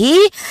सकती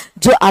थी,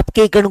 जो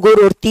आपके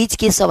गणगौर और तीज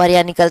की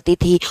सवारियां निकलती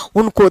थी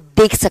उनको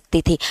देख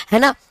सकती थी, है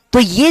ना। तो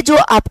ये जो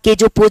आपके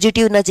जो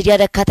पॉजिटिव नजरिया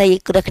रखा था, ये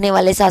रखने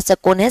वाले शासक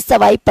कौन है,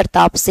 सवाई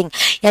प्रताप सिंह।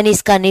 यानी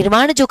इसका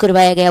निर्माण जो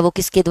करवाया गया वो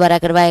किसके द्वारा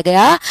करवाया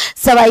गया,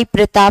 सवाई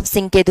प्रताप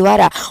सिंह के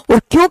द्वारा। और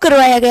क्यों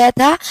करवाया गया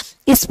था,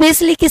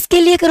 स्पेशली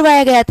किसके लिए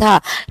करवाया गया था,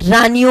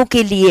 रानियों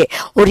के लिए।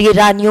 और ये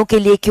रानियों के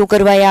लिए क्यों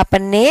करवाया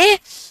अपन ने,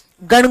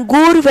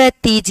 गणगौर व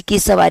तीज की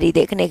सवारी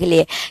देखने के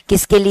लिए।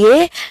 किसके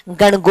लिए,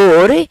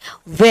 गणगौर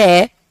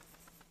व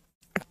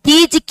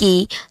तीज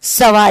की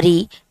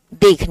सवारी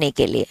देखने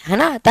के लिए, है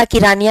ना, ताकि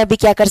रानियां भी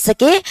क्या कर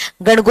सके,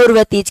 गणगौर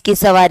व तीज की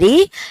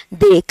सवारी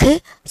देख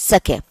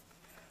सके,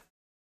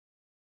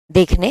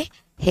 देखने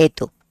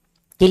हेतु।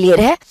 क्लियर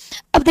है।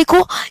 अब देखो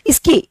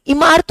इसकी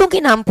इमारतों के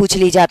नाम पूछ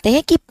लिए जाते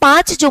हैं कि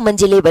 5 जो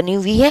मंजिलें बनी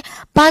हुई है,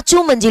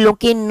 पांचों मंजिलों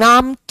के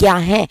नाम क्या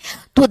हैं।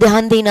 तो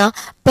ध्यान देना,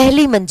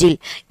 पहली मंजिल,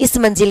 इस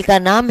मंजिल का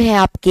नाम है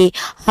आपके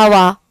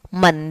हवा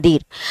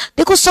मंदिर।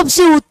 देखो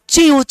सबसे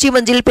ऊंची ऊंची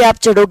मंजिल पे आप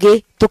चढ़ोगे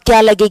तो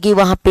क्या लगेगी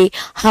वहां पे,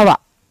 हवा।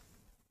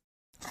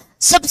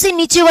 सबसे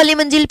नीचे वाली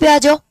मंजिल पे आ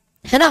जाओ,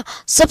 है ना,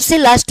 सबसे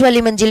लास्ट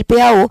वाली मंजिल पे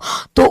आओ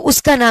तो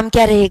उसका नाम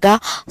क्या रहेगा,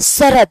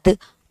 शरद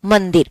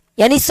मंदिर।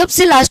 यानी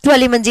सबसे लास्ट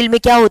वाली मंजिल में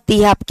क्या होती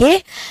है, आपके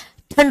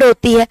ठंड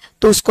होती है,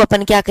 तो उसको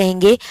अपन क्या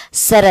कहेंगे,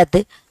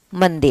 शरद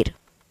मंदिर।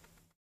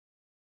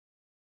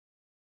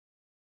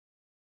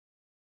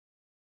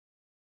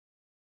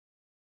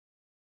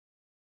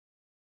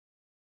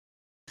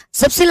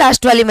 सबसे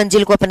लास्ट वाली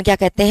मंजिल को अपन क्या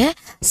कहते हैं,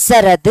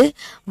 शरद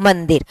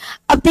मंदिर।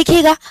 अब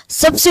देखिएगा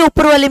सबसे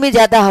ऊपर वाले में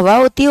ज्यादा हवा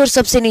होती है और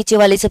सबसे नीचे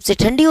वाली सबसे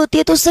ठंडी होती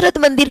है, तो शरद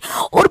मंदिर।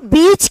 और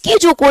बीच की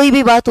जो कोई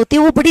भी बात होती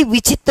है वो बड़ी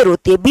विचित्र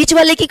होती है। बीच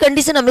वाले की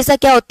कंडीशन हमेशा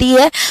क्या होती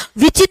है,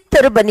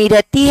 विचित्र बनी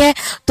रहती है।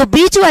 तो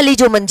बीच वाली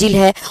जो मंजिल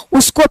है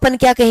उसको अपन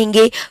क्या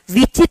कहेंगे,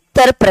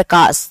 विचित्र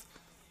प्रकाश,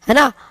 है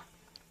ना,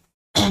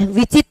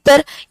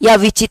 विचित्र या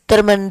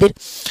विचित्र मंदिर।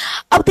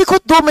 अब देखो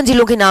 2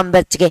 मंजिलों के नाम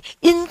बच गए,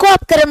 इनको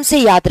आप क्रम से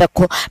याद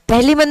रखो।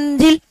 पहली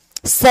मंजिल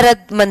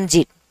शरद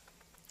मंजिल,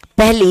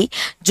 पहली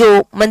जो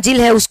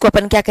मंजिल है उसको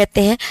अपन क्या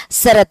कहते हैं,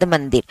 शरद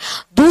मंदिर।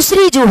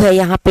 दूसरी जो है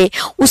यहाँ पे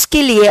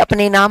उसके लिए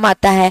अपने नाम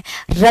आता है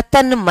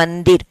रतन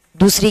मंदिर।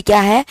 दूसरी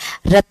क्या है,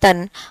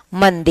 रतन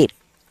मंदिर।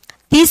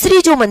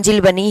 तीसरी जो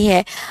मंजिल बनी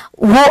है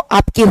वो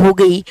आपकी हो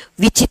गई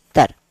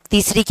विचित्र।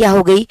 तीसरी क्या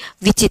हो गई,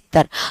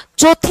 विचित्र।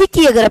 चौथी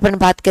की अगर अपन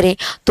बात करें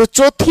तो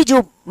चौथी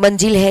जो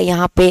मंजिल है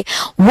यहाँ पे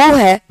वो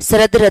है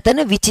शरद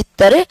रतन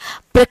विचित्र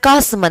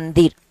प्रकाश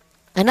मंदिर,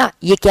 है ना,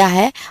 ये क्या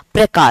है,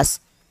 प्रकाश।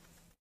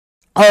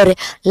 और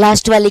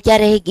लास्ट वाली क्या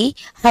रहेगी,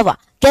 हवा।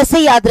 कैसे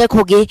याद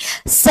रखोगे,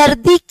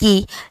 सर्दी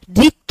की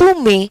ऋतु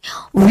में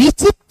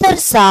विचित्र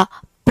सा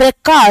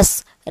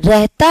प्रकाश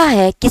रहता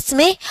है,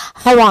 किसमें,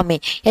 हवा में।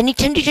 यानी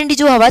ठंडी ठंडी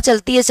जो हवा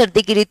चलती है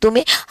सर्दी की ऋतु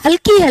में,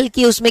 हल्की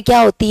हल्की उसमें क्या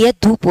होती है,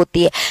 धूप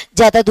होती है,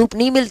 ज्यादा धूप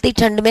नहीं मिलती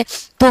ठंड में।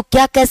 तो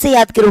क्या कैसे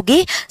याद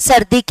करोगे,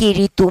 सर्दी की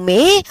ऋतु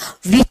में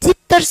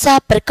विचित्र सा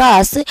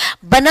प्रकाश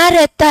बना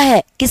रहता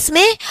है,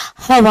 किसमें,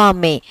 हवा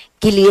में।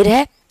 क्लियर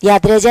है,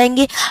 याद रह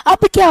जाएंगे।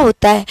 अब क्या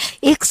होता है,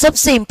 एक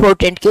सबसे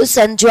इंपॉर्टेंट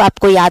क्वेश्चन जो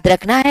आपको याद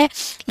रखना है,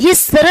 ये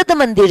शरद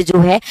मंदिर जो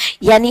है,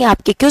 यानी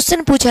आपके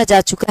क्वेश्चन पूछा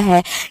जा चुका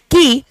है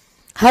कि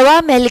हवा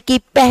महल की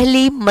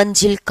पहली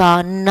मंजिल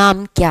का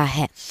नाम क्या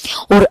है,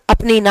 और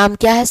अपने नाम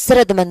क्या है,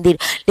 शरद मंदिर।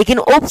 लेकिन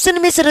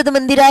ऑप्शन में शरद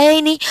मंदिर आया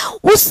ही नहीं।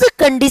 उस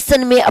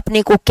कंडीशन में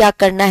अपने को क्या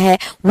करना है,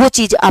 वो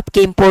चीज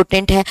आपके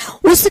इंपॉर्टेंट है।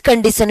 उस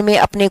कंडीशन में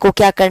अपने को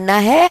क्या करना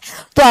है,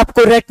 तो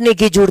आपको रटने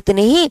की जरूरत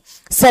नहीं।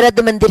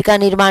 शरद मंदिर का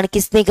निर्माण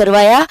किसने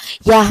करवाया,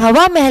 या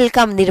हवा महल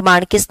का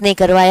निर्माण किसने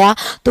करवाया,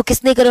 तो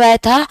किसने करवाया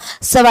था,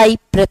 सवाई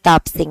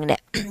प्रताप सिंह ने।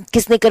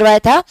 किसने करवाया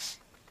था,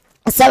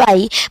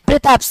 सवाई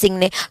प्रताप सिंह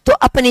ने। तो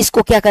अपन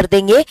इसको क्या कर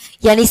देंगे,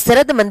 यानी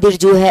शरद मंदिर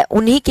जो है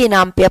उन्हीं के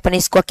नाम पे अपन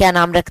इसको क्या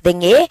नाम रख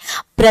देंगे,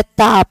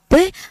 प्रताप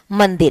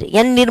मंदिर।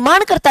 यानी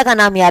निर्माणकर्ता का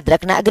नाम याद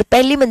रखना। अगर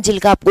पहली मंजिल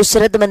का आपको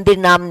शरद मंदिर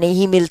नाम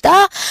नहीं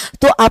मिलता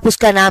तो आप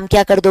उसका नाम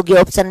क्या कर दोगे,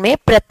 ऑप्शन में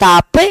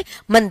प्रताप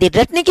मंदिर।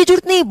 रटने की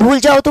जरूरत नहीं, भूल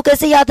जाओ तो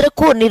कैसे याद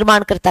रखो,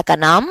 निर्माणकर्ता का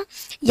नाम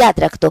याद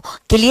रख दो।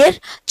 क्लियर,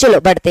 चलो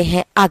बढ़ते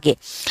हैं आगे।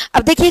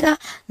 अब देखिएगा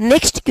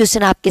नेक्स्ट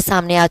क्वेश्चन आपके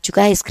सामने आ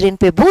चुका है स्क्रीन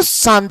पे, बहुत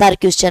शानदार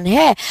क्वेश्चन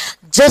है।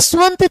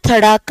 जसवंत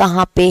थड़ा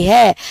कहाँ पे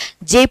है,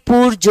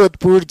 जयपुर,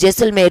 जोधपुर,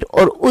 जैसलमेर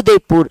और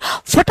उदयपुर।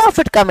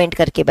 फटाफट कमेंट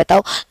करके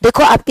बताओ।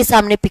 देखो आपके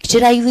सामने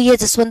पिक्चर आई हुई है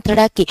जसवंत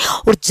थड़ा की,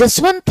 और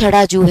जसवंत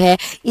थड़ा जो है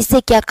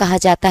इसे क्या कहा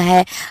जाता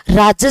है,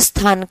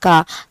 राजस्थान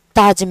का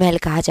ताजमहल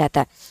कहा जाता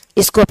है।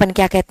 इसको अपन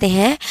क्या कहते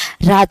हैं,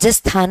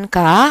 राजस्थान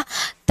का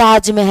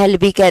ताजमहल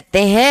भी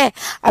कहते हैं।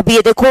 अब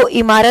ये देखो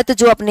इमारत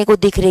जो अपने को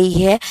दिख रही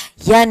है,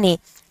 यानी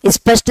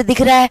स्पष्ट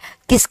दिख रहा है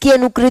किसकी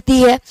अनुकृति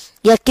है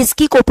या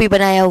किसकी कॉपी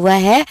बनाया हुआ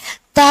है,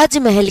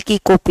 ताजमहल की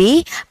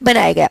कॉपी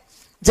बनाया गया।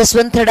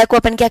 जसवंत थड़ा को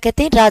अपन क्या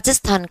कहते हैं,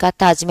 राजस्थान का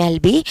ताजमहल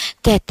भी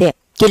कहते हैं।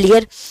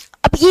 क्लियर।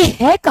 अब ये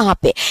है कहां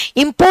पे,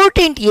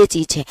 इंपॉर्टेंट ये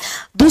चीज है।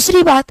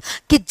 दूसरी बात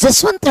कि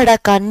जसवंत थड़ा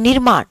का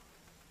निर्माण,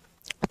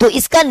 तो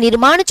इसका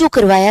निर्माण जो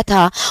करवाया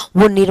था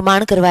वो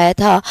निर्माण करवाया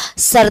था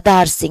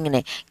सरदार सिंह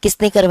ने।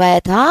 किसने करवाया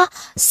था,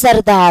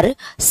 सरदार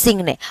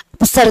सिंह ने।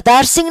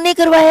 सरदार सिंह ने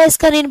करवाया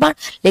इसका निर्माण,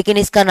 लेकिन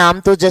इसका नाम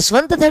तो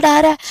जसवंत थड़ा आ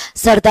रहा है,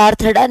 सरदार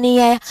थड़ा नहीं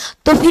आया।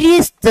 तो फिर ये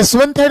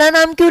जसवंत थड़ा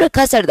नाम क्यों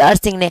रखा सरदार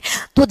सिंह ने,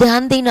 तो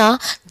ध्यान देना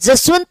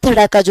जसवंत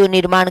थड़ा का जो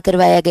निर्माण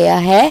करवाया गया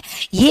है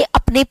ये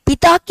अपने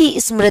पिता की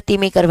स्मृति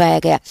में करवाया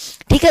गया।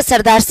 ठीक है,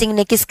 सरदार सिंह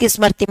ने किसकी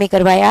स्मृति में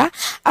करवाया,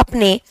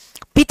 अपने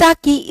पिता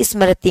की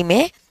स्मृति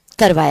में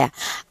करवाया।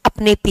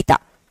 अपने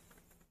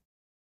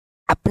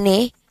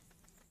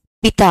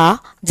पिता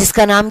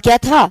जिसका नाम क्या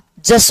था,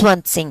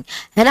 जसवंत सिंह,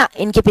 है ना।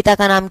 इनके पिता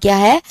का नाम क्या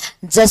है,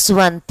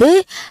 जसवंत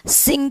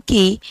सिंह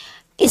की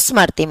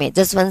स्मृति में,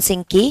 जसवंत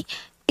सिंह की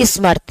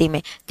स्मृति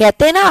में।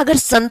 कहते हैं ना, अगर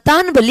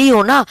संतान बली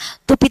हो ना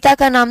तो पिता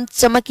का नाम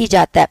चमक ही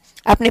जाता है।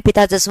 अपने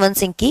पिता जसवंत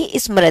सिंह की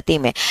स्मृति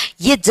में।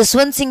 ये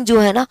जसवंत सिंह जो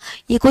है ना,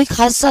 ये कोई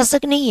खास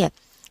शासक नहीं है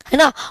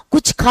ना,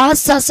 कुछ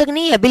खास शासक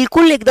नहीं है,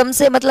 बिल्कुल एकदम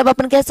से मतलब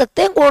अपन कह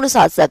सकते हैं कौन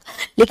शासक,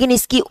 लेकिन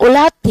इसकी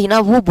औलाद थी ना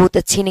वो बहुत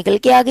अच्छी निकल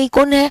के आ गई।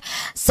 कौन है?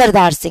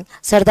 सरदार सिंह।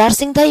 सरदार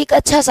सिंह था, एक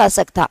अच्छा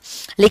शासक था,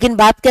 लेकिन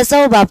बाप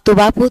कैसा हो, बाप तो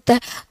बाप होता है।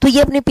 तो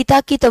ये अपने पिता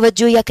की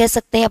तवज्जो या कह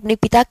सकते हैं अपने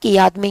पिता की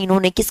याद में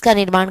इन्होंने किसका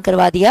निर्माण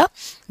करवा दिया?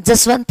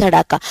 जसवंत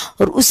थड़ा का।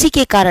 और उसी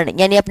के कारण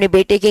यानी अपने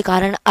बेटे के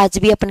कारण आज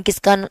भी अपन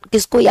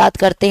किसको याद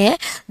करते हैं?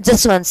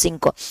 जसवंत सिंह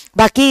को।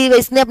 बाकी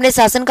इसने अपने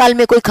शासनकाल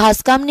में कोई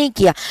खास काम नहीं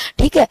किया,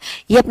 ठीक है,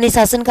 ये अपने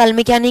शासनकाल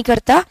में क्या नहीं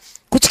करता?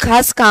 कुछ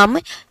खास काम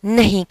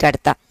नहीं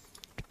करता,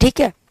 ठीक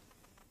है,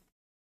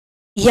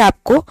 ये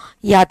आपको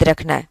याद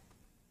रखना है।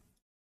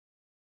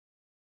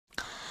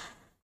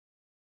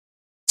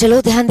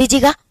 चलो ध्यान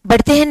दीजिएगा,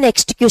 बढ़ते हैं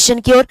नेक्स्ट क्वेश्चन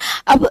की ओर।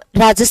 अब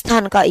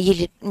राजस्थान का,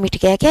 ये मिट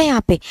गया क्या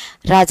यहाँ पे?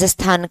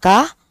 राजस्थान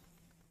का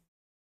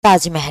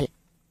ताजमहल।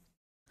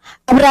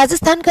 अब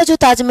राजस्थान का जो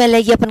ताजमहल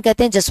है ये अपन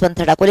कहते हैं जसवंत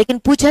थड़ा को, लेकिन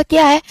पूछा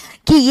क्या है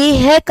कि ये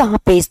है कहाँ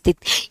पे स्थित,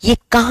 ये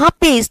कहाँ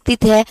पे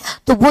स्थित है,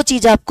 तो वो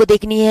चीज आपको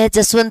देखनी है।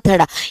 जसवंत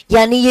थड़ा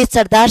यानी ये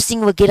सरदार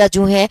सिंह वगैरह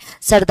जो है,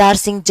 सरदार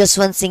सिंह,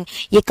 जसवंत सिंह,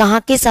 ये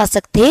कहाँ के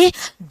शासक थे?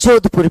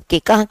 जोधपुर के।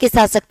 कहाँ के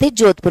शासक थे?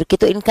 जोधपुर के।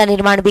 तो इनका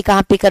निर्माण भी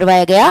कहाँ पे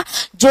करवाया गया?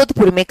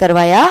 जोधपुर में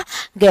करवाया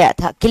गया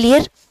था।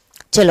 क्लियर?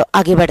 चलो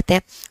आगे बढ़ते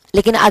हैं,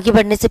 लेकिन आगे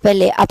बढ़ने से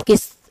पहले आपके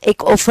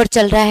एक ऑफर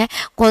चल रहा है।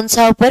 कौन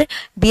सा ऑफर?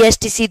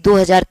 बीएसटीसी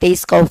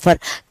 2023 का ऑफर।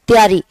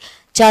 तैयारी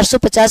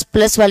 450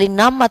 प्लस वाली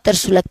नाम मात्र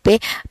शुल्क पे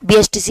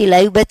बीएसटीसी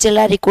लाइव बैच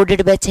चला,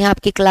 रिकॉर्डेड बैच है,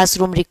 आपके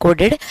क्लासरूम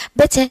रिकॉर्डेड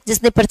बैच है।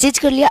 जिसने परचेज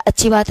कर लिया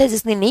अच्छी बात है,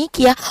 जिसने नहीं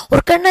किया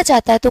और करना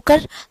चाहता है तो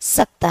कर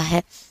सकता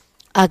है।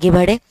 आगे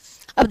बढ़े,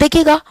 अब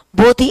देखिएगा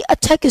बहुत ही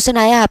अच्छा क्वेश्चन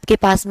आया आपके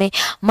पास में।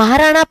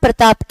 महाराणा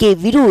प्रताप के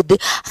विरुद्ध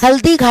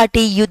हल्दी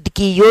घाटी युद्ध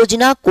की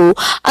योजना को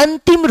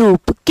अंतिम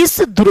रूप किस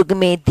दुर्ग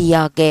में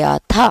दिया गया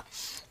था?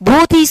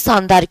 बहुत ही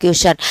शानदार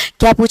क्वेश्चन।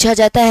 क्या पूछा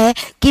जाता है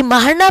कि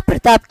महाराणा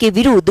प्रताप के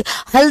विरुद्ध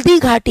हल्दी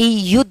घाटी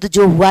युद्ध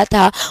जो हुआ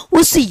था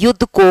उस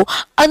युद्ध को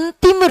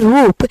अंतिम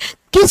रूप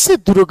किस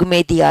दुर्ग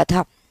में दिया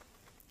था?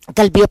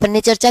 कल भी अपन ने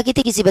चर्चा की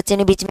थी, किसी बच्चे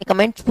ने बीच में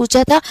कमेंट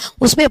पूछा था,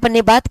 उसमें अपन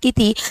ने बात की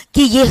थी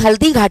कि ये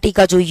हल्दी घाटी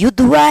का जो युद्ध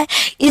हुआ है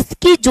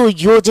इसकी जो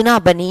योजना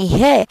बनी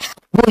है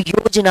वो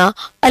योजना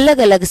अलग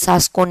अलग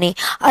शासकों ने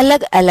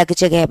अलग अलग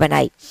जगह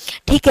बनाई,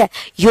 ठीक है।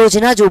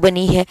 योजना जो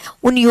बनी है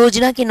उन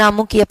योजना के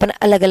नामों की अपन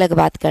अलग अलग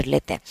बात कर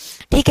लेते हैं,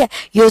 ठीक है।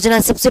 योजना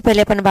सबसे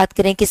पहले अपन बात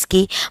करें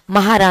किसकी?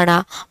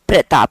 महाराणा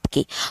प्रताप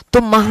की।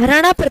 तो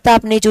महाराणा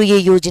प्रताप ने जो ये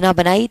योजना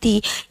बनाई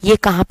थी ये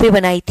कहाँ पे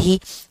बनाई थी?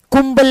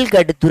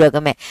 कुंभलगढ़ दुर्ग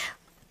में।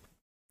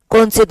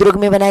 कौन से दुर्ग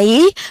में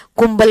बनाई?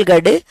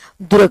 कुंभलगढ़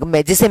दुर्ग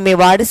में, जिसे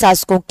मेवाड़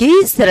शासकों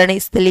की शरण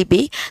स्थली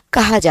भी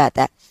कहा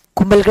जाता है।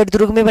 कुंभलगढ़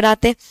दुर्ग में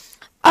बनाते हैं।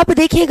 अब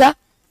देखिएगा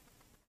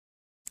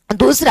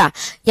दूसरा,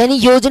 यानी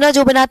योजना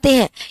जो बनाते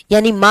हैं,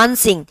 यानी मान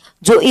सिंह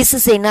जो इस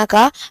सेना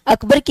का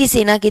अकबर की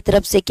सेना की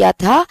तरफ से क्या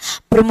था?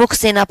 प्रमुख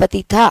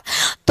सेनापति था।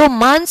 तो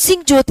मान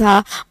सिंह जो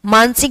था,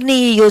 मान सिंह ने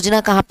ये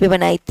योजना कहाँ पे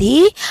बनाई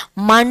थी?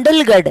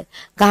 मांडलगढ़।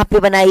 कहाँ पे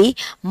बनाई?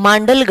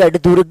 मांडलगढ़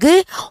दुर्ग।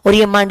 और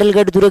ये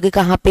मांडलगढ़ दुर्ग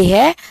कहाँ पे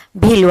है?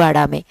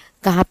 भीलवाड़ा में।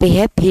 कहाँ पे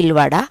है?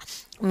 भीलवाड़ा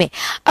में।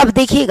 अब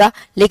देखिएगा,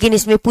 लेकिन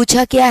इसमें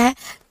पूछा क्या है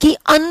कि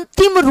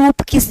अंतिम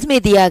रूप किस में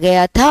दिया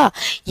गया था,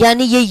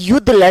 यानी ये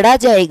युद्ध लड़ा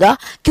जाएगा,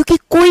 क्योंकि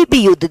कोई भी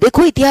युद्ध,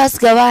 देखो इतिहास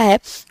गवाह है,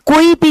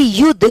 कोई भी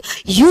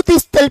युद्ध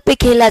स्थल पे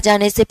खेला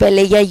जाने से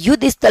पहले या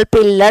युद्ध स्थल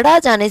पे लड़ा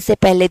जाने से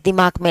पहले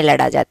दिमाग में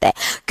लड़ा जाता है,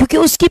 क्योंकि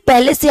उसकी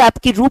पहले से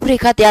आपकी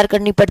रूपरेखा तैयार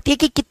करनी पड़ती है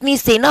कि कितनी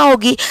सेना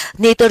होगी,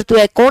 नेतृत्व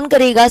है कौन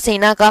करेगा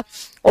सेना का,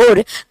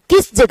 और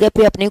किस जगह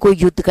पे अपने को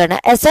युद्ध करना।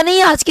 ऐसा नहीं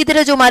है आज की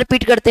तरह जो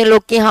मारपीट करते हैं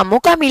लोग कि हाँ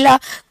मौका मिला,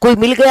 कोई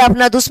मिल गया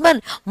अपना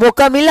दुश्मन,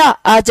 मौका मिला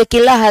आज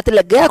अकेला हाथ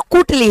लग गया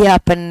कूट लिया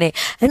अपन ने,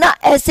 है ना।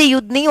 ऐसे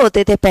युद्ध नहीं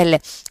होते थे पहले।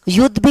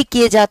 युद्ध भी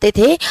किए जाते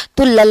थे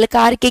तो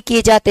ललकार के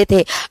किए जाते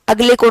थे,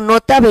 अगले को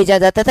नोता भेजा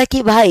जाता था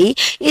कि भाई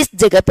इस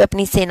जगह पे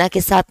अपनी सेना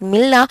के साथ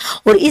मिलना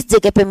और इस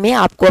जगह पे मैं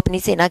आपको अपनी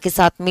सेना के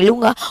साथ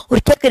मिलूंगा और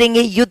क्या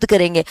करेंगे? युद्ध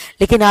करेंगे।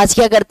 लेकिन आज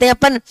क्या करते हैं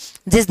अपन?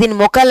 जिस दिन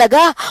मौका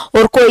लगा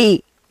और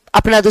कोई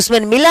अपना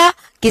दुश्मन मिला,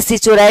 किसी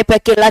चौराहे पे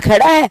अकेला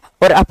खड़ा है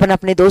और अपन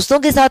अपने दोस्तों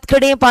के साथ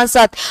खड़े हैं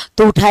 5-7,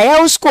 तो उठाया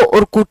उसको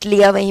और कूट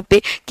लिया वहीं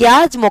पे कि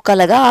आज मौका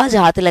लगा, आज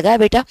हाथ लगा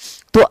बेटा,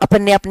 तो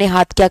अपन ने अपने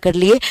हाथ क्या कर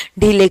लिए?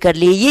 ढीले कर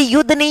लिए। ये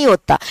युद्ध नहीं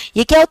होता,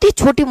 ये क्या होती है?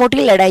 छोटी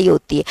मोटी लड़ाई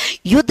होती है।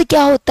 युद्ध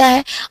क्या होता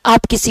है?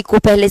 आप किसी को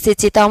पहले से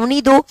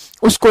चेतावनी दो,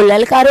 उसको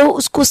ललकारो,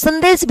 उसको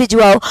संदेश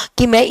भिजवाओ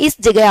कि मैं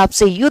इस जगह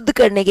आपसे युद्ध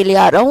करने के लिए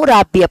आ रहा हूं और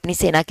आप भी अपनी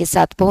सेना के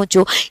साथ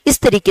पहुंचो। इस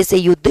तरीके से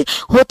युद्ध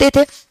होते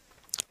थे।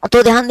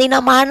 तो ध्यान देना,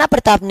 महाराणा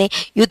प्रताप ने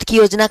युद्ध की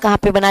योजना कहाँ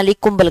पे बना ली?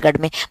 कुंभलगढ़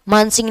में।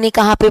 मान सिंह ने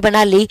कहाँ पे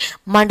बना ली?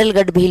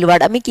 मांडलगढ़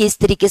भीलवाड़ा में, कि इस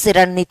तरीके से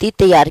रणनीति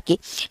तैयार की।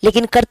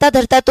 लेकिन करता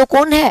धरता तो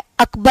कौन है?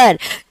 अकबर,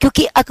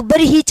 क्योंकि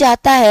अकबर ही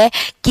चाहता है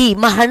कि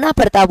महाराणा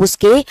प्रताप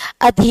उसके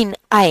अधीन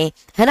आए,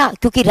 है ना,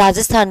 क्योंकि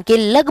राजस्थान के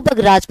लगभग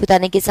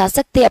राजपूताने के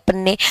शासक थे अपन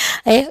ने,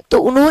 तो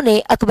उन्होंने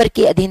अकबर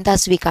की अधीनता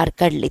स्वीकार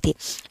कर ली थी।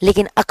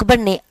 लेकिन अकबर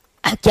ने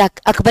क्या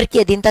अकबर की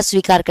अधीनता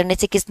स्वीकार करने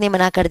से किसने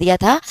मना कर दिया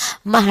था?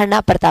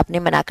 महाराणा प्रताप ने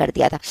मना कर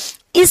दिया था।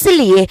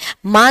 इसलिए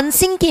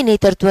मानसिंह के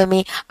नेतृत्व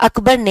में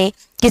अकबर ने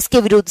किसके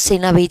विरुद्ध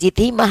सेना भेजी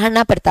थी?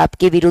 महाराणा प्रताप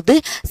के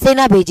विरुद्ध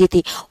सेना भेजी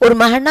थी। और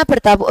महाराणा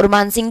प्रताप और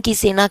मानसिंह की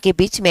सेना के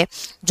बीच में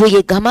जो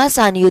ये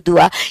घमासान युद्ध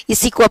हुआ,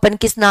 इसी को अपन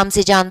किस नाम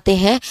से जानते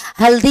हैं?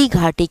 हल्दी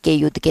घाटी के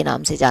युद्ध के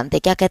नाम से जानते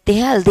हैं। क्या कहते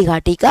हैं? हल्दी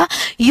घाटी का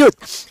युद्ध।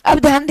 अब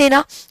ध्यान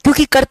देना,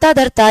 क्योंकि कर्ता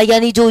धर्ता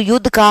यानी जो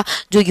युद्ध का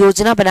जो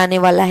योजना बनाने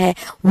वाला है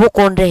वो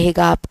कौन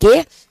रहेगा?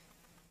 आपके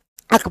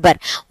अकबर।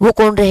 वो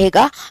कौन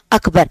रहेगा?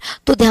 अकबर।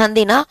 तो ध्यान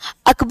देना,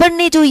 अकबर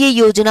ने जो ये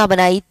योजना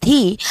बनाई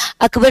थी,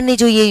 अकबर ने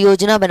जो ये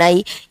योजना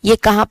बनाई, ये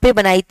कहाँ पे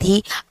बनाई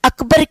थी?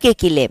 अकबर के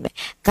किले में।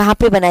 कहाँ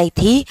पे बनाई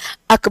थी?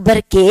 अकबर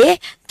के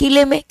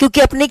किले में,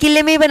 क्योंकि अपने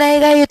किले में ही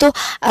बनाएगा ये तो,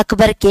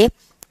 अकबर के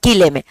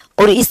किले में।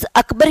 और इस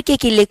अकबर के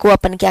किले को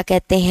अपन क्या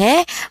कहते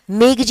हैं?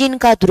 मेगजिन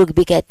का दुर्ग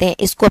भी कहते हैं।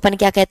 इसको अपन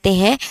क्या कहते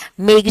हैं?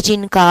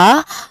 मेगजिन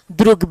का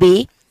दुर्ग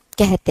भी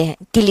कहते हैं।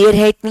 क्लियर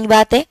है? इतनी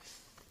बात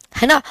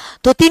है ना?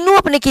 तो तीनों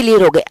अपने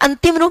क्लियर हो गए।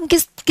 अंतिम रूप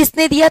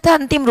किसने दिया था?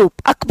 अंतिम रूप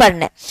अकबर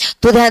ने।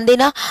 तो ध्यान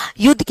देना,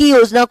 युद्ध की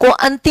योजना को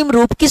अंतिम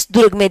रूप किस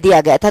दुर्ग में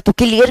दिया गया था? तो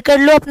क्लियर कर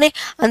लो अपने,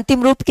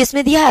 अंतिम रूप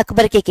किसने दिया?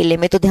 अकबर के किले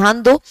में। तो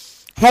ध्यान दो,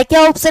 है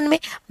क्या ऑप्शन में?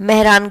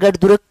 मेहरानगढ़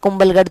दुर्ग,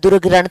 कुंभलगढ़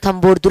दुर्ग,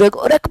 रणथंभौर दुर्ग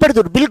और अकबर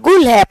दुर्ग।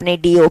 बिल्कुल है अपने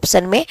डी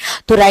ऑप्शन में।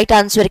 तो राइट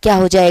आंसर क्या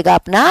हो जाएगा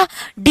अपना?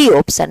 D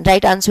option.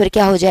 राइट आंसर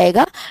क्या हो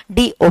जाएगा?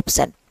 D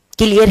option.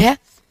 क्लियर है?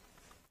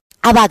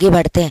 अब आगे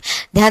बढ़ते हैं,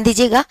 ध्यान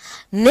दीजिएगा।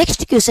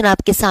 नेक्स्ट क्वेश्चन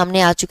आपके सामने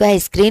आ चुका है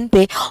स्क्रीन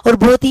पे और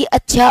बहुत ही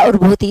अच्छा और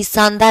बहुत ही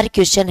शानदार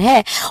क्वेश्चन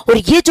है। और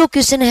ये जो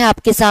क्वेश्चन है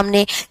आपके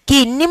सामने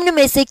कि निम्न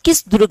में से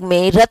किस दुर्ग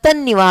में रतन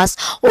निवास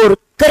और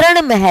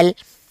करण महल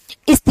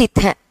स्थित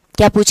है?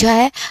 क्या पूछा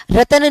है?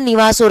 रतन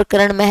निवास और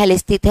करण महल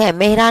स्थित है।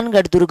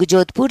 मेहरानगढ़ दुर्ग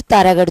जोधपुर,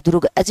 तारागढ़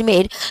दुर्ग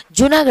अजमेर,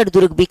 जूनागढ़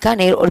दुर्ग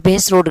बीकानेर और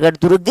भैंसरोडगढ़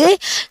दुर्ग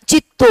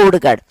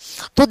चित्तौड़गढ़।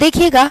 तो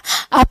देखिएगा,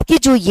 आपके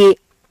जो ये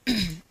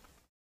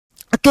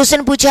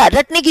क्वेश्चन पूछा,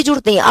 रटने की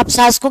जरूरत नहीं, आप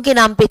शासकों के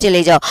नाम पे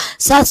चले जाओ।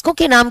 शासकों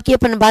के नाम की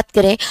अपन बात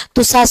करें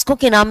तो शासकों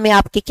के नाम में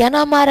आपके क्या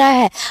नाम आ रहा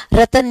है?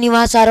 रतन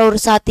निवास आ रहा है और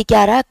साथ ही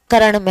क्या आ रहा है?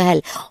 करण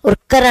महल। और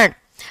करण,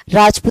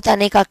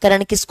 राजपुताने का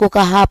करण किसको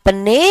कहा अपन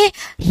ने?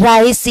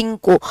 राय सिंह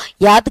को।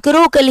 याद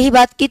करो, कल ही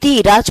बात की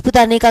थी,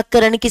 राजपुताने का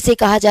करण किसे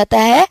कहा जाता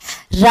है?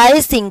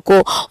 राय सिंह को।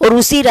 और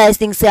उसी राय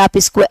सिंह से आप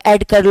इसको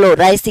ऐड कर लो।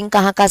 राय सिंह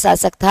कहाँ का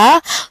शासक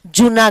था?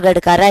 जूनागढ़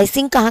का। राय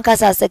सिंह कहाँ का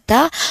शासक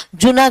था?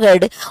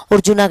 जूनागढ़। और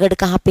जूनागढ़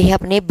कहाँ पे है?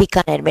 अपने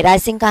बीकानेर में। राय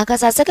सिंह कहाँ का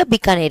शासक है?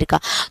 बीकानेर का।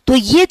 तो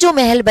ये जो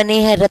महल बने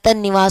हैं रतन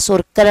निवास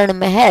और करण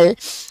महल,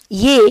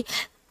 ये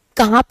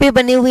कहाँ पे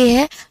बने हुए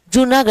हैं?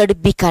 जूनागढ़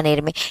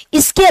बीकानेर में।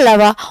 इसके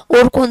अलावा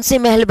और कौन से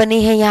महल बने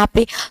हैं यहाँ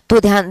पे? तो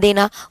ध्यान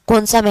देना,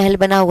 कौन सा महल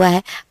बना हुआ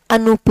है?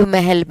 अनूप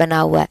महल बना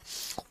हुआ है।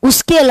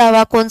 उसके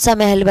अलावा कौन सा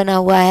महल बना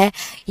हुआ है?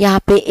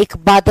 यहाँ पे एक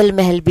बादल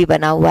महल भी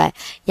बना हुआ है।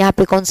 यहाँ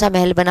पे कौन सा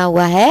महल बना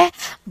हुआ है?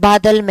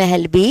 बादल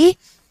महल भी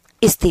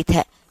स्थित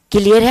है।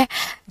 क्लियर है?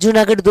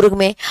 जूनागढ़ दुर्ग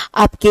में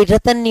आपके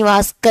रतन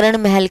निवास, करण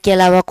महल के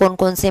अलावा कौन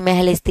कौन से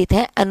महल स्थित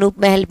हैं? अनूप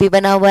महल भी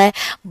बना हुआ है,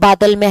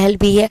 बादल महल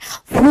भी है,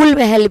 फूल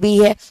महल भी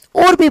है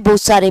और भी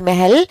बहुत सारे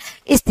महल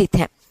स्थित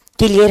हैं।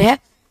 क्लियर है?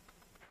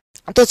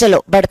 तो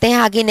चलो बढ़ते हैं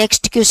आगे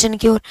नेक्स्ट क्वेश्चन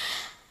की ओर।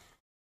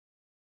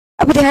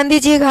 अब ध्यान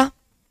दीजिएगा,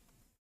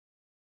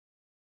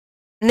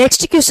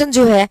 नेक्स्ट क्वेश्चन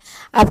जो है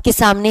आपके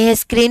सामने है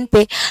स्क्रीन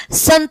पे,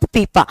 संत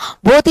पीपा।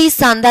 बहुत ही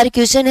शानदार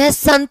क्वेश्चन है।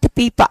 संत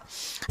पीपा,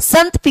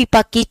 संत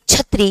पीपा की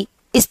छतरी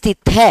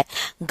स्थित है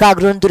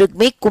गागरोन दुर्ग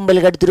में,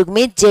 कुंभलगढ़ दुर्ग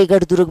में,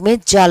 जयगढ़ दुर्ग में,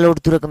 जालोर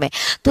दुर्ग में।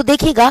 तो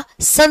देखिएगा,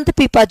 संत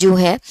पीपा जो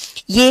है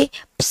ये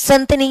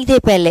संत नहीं थे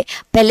पहले,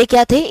 पहले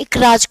क्या थे? एक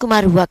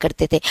राजकुमार हुआ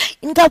करते थे।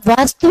 इनका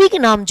वास्तविक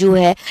नाम जो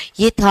है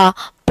ये था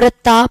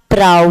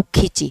प्रतापराव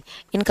खींची।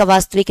 इनका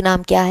वास्तविक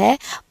नाम क्या है?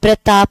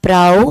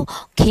 प्रतापराव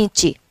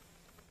खींची,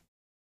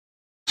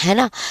 है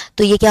ना?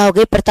 तो ये क्या हो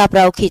गए?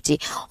 प्रतापराव खींची।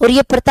 और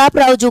ये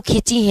प्रतापराव जो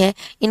खींची हैं,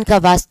 इनका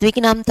वास्तविक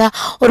नाम था।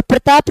 और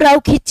प्रतापराव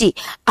खींची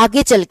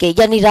आगे चल के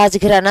यानी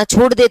राजघराना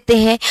छोड़ देते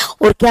हैं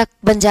और क्या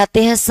बन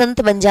जाते हैं?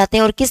 संत बन जाते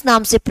हैं। और किस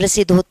नाम से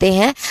प्रसिद्ध होते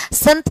हैं?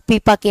 संत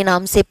पीपा के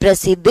नाम से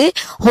प्रसिद्ध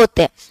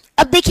होते हैं।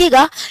 अब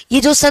देखिएगा, ये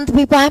जो संत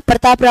पीपा है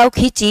प्रतापराव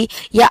खींची,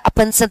 या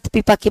अपन संत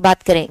पीपा की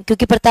बात करें,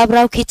 क्योंकि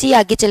प्रतापराव खींची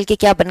आगे चल के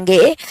क्या बन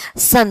गए?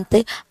 संत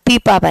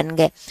पीपा बन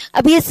गए।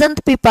 अब ये संत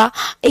पीपा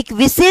एक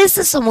विशेष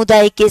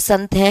समुदाय के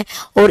संत हैं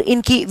और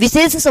इनकी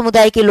विशेष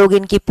समुदाय के लोग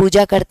इनकी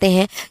पूजा करते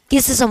हैं।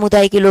 किस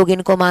समुदाय के लोग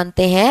इनको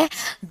मानते हैं?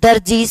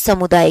 दर्जी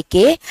समुदाय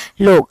के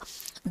लोग।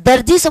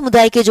 दर्जी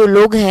समुदाय के जो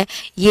लोग हैं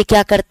ये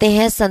क्या करते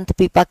हैं? संत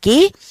पीपा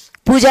की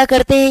पूजा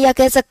करते हैं, या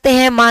कह सकते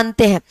हैं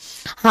मानते हैं।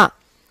 हाँ,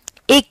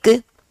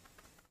 एक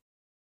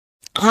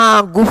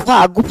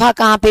गुफा, गुफा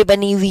कहाँ पे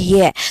बनी हुई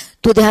है?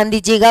 तो ध्यान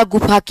दीजिएगा,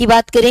 गुफा की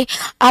बात करें।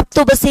 आप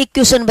तो बस एक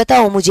क्वेश्चन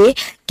बताओ मुझे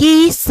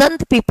कि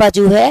संत पीपा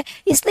जो है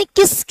इसने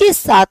किसके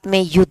साथ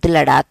में युद्ध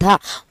लड़ा था?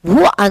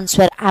 वो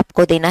आंसर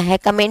आपको देना है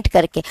कमेंट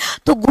करके।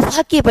 तो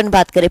गुफा की अपन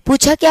बात करें,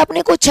 पूछा कि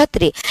आपने को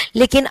छतरी,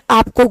 लेकिन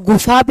आपको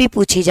गुफा भी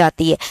पूछी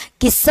जाती है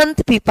कि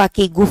संत पीपा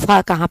की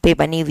गुफा कहाँ पे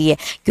बनी हुई है।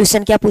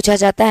 क्वेश्चन क्या पूछा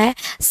जाता है?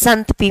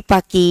 संत पीपा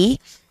की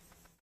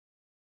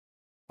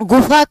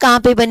गुफा कहाँ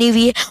पे बनी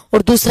हुई है।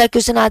 और दूसरा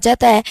क्वेश्चन आ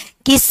जाता है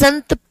कि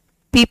संत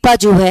पीपा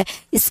जो है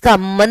इसका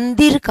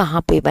मंदिर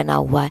कहाँ पे बना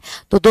हुआ है।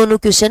 तो दोनों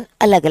क्वेश्चन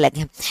अलग अलग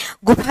हैं।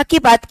 गुफा की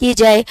बात की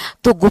जाए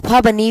तो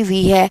गुफा बनी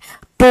हुई है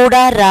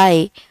टोडा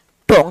राय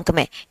टोंक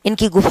में।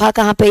 इनकी गुफा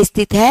कहाँ पे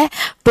स्थित है,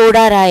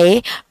 टोडा राय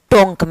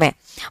टोंक में।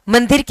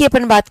 मंदिर की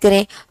अपन बात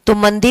करें तो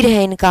मंदिर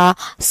है इनका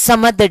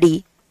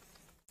समदड़ी,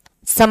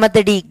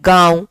 समदड़ी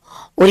गांव।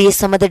 और ये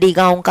समदड़ी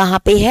गांव कहाँ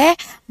पे है,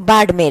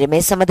 बाड़मेर में।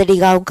 समदड़ी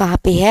गांव कहाँ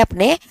पे है,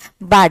 अपने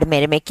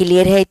बाड़मेर में।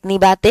 क्लियर है इतनी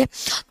बातें।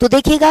 तो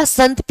देखिएगा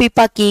संत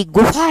पीपा की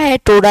गुफा है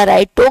टोडा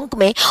राय टोंक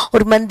में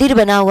और मंदिर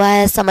बना हुआ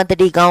है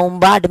समदड़ी गांव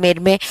बाड़मेर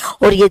में।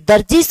 और ये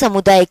दर्जी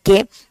समुदाय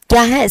के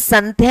क्या है,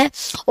 संत हैं।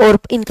 और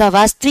इनका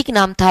वास्तविक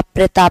नाम था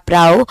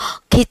प्रतापराव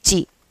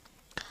खिची।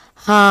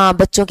 हाँ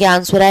बच्चों के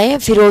आंसर आए हैं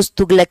फिरोज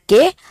तुगलक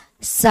के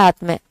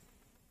साथ में।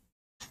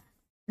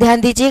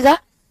 ध्यान दीजिएगा।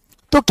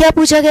 तो क्या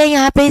पूछा गया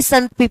यहाँ पे,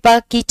 संत पीपा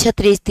की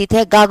छतरी स्थित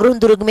है गागरोन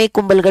दुर्ग में,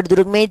 कुंभलगढ़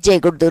दुर्ग में,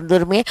 जयगढ़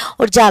दुर्ग में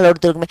और जालोर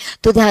दुर्ग में।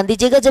 तो ध्यान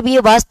दीजिएगा जब ये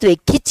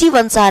वास्तविक खिची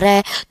वंश आ रहा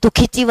है तो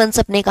खिची वंश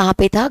अपने कहाँ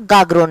पे था,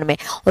 गागरोन में।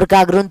 और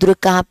गागरोन दुर्ग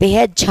कहाँ पे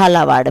है,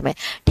 झालावाड़ में।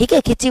 ठीक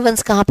है, खिची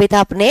वंश कहाँ पे था,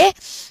 अपने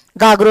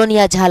गागरोन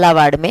या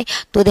झालावाड़ में।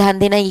 तो ध्यान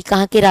देना ये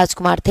कहाँ के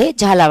राजकुमार थे,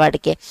 झालावाड़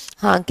के।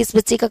 हाँ, किस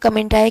बच्चे का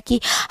कमेंट आया कि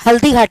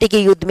हल्दी घाटी के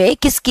युद्ध में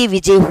किसकी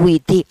विजय हुई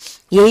थी,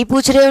 यही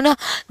पूछ रहे हो ना।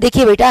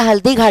 देखिए बेटा,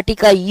 हल्दी घाटी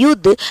का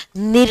युद्ध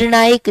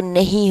निर्णायक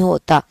नहीं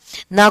होता,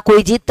 ना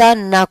कोई जीता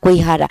ना कोई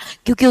हारा,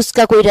 क्योंकि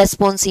उसका कोई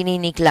रेस्पॉन्स ही नहीं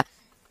निकला।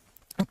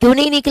 क्यों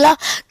नहीं निकला,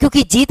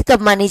 क्योंकि जीत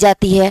कब मानी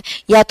जाती है,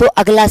 या तो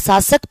अगला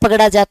शासक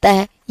पकड़ा जाता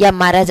है या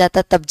मारा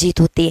जाता तब जीत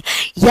होती है,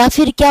 या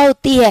फिर क्या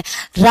होती है,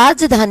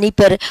 राजधानी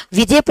पर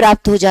विजय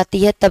प्राप्त हो जाती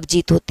है तब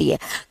जीत होती है।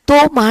 तो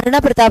महाराणा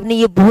प्रताप ने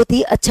ये बहुत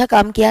ही अच्छा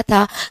काम किया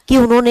था कि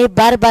उन्होंने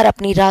बार बार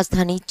अपनी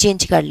राजधानी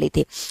चेंज कर ली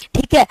थी।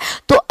 ठीक है,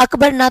 तो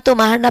अकबर ना तो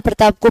महाराणा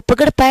प्रताप को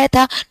पकड़ पाया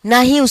था, ना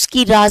ही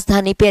उसकी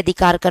राजधानी पे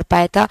अधिकार कर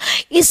पाया था।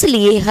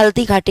 इसलिए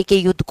हल्दी घाटी के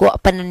युद्ध को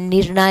अपन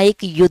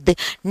निर्णायक युद्ध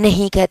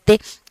नहीं कहते।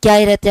 क्या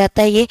रहता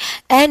जाता है, ये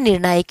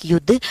अनिर्णायक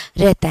युद्ध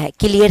रहता है।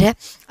 क्लियर है,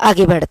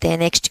 आगे बढ़ते हैं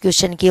नेक्स्ट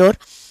क्वेश्चन की ओर।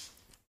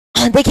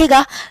 देखिएगा,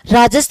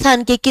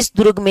 राजस्थान के किस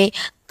दुर्ग में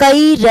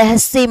कई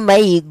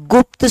रहस्यमयी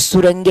गुप्त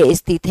सुरंगें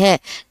स्थित हैं?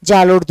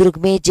 जालोर दुर्ग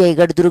में,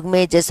 जयगढ़ दुर्ग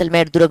में,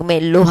 जैसलमेर दुर्ग में,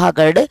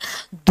 लोहागढ़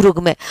दुर्ग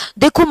में।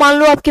 देखो, मान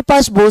लो आपके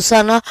पास बहुत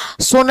सारा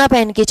सोना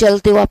पहन के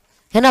चलते हो आप,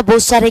 है ना,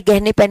 बहुत सारे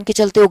गहने पहन के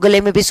चलते हो,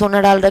 गले में भी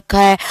सोना डाल रखा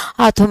है,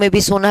 हाथों में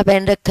भी सोना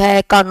पहन रखा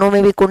है, कानों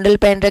में भी कुंडल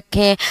पहन रखे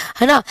हैं,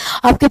 है ना,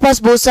 आपके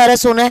पास बहुत सारा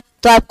सोना है।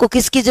 तो आपको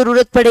किसकी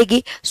जरूरत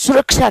पड़ेगी,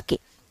 सुरक्षा की,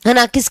 है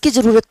ना, किसकी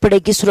जरूरत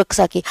पड़ेगी,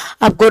 सुरक्षा की।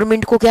 आप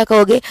गवर्नमेंट को क्या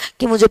कहोगे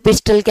कि मुझे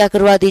पिस्टल क्या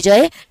करवा दी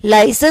जाए,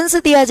 लाइसेंस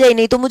दिया जाए,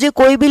 नहीं तो मुझे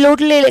कोई भी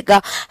लूट ले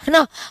लेगा, है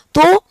ना।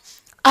 तो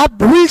आप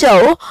भूल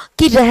जाओ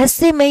कि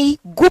रहस्यमयी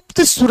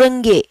गुप्त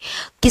सुरंगें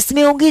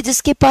किसमें होंगी,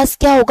 जिसके पास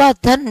क्या होगा,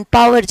 धन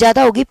पावर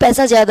ज्यादा होगी,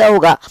 पैसा ज्यादा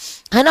होगा,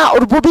 है ना,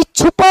 और वो भी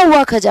छुपा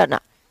हुआ खजाना।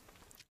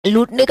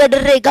 लूटने का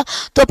डर रहेगा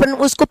तो अपन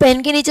उसको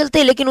पहन के नहीं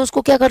चलते, लेकिन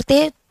उसको क्या करते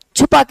हैं,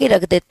 छुपा के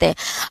रख देते हैं।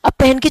 अब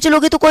पहन के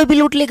चलोगे तो कोई भी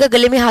लूट लेगा,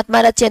 गले में हाथ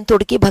मारा, चैन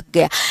तोड़ के भग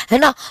गया, है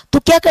ना। तो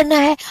क्या करना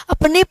है,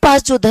 अपने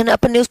पास जो धन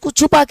अपने उसको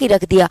छुपा के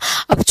रख दिया।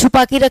 अब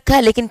छुपा के रखा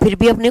है लेकिन फिर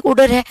भी अपने को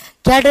डर है।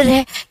 क्या डर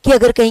है कि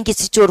अगर कहीं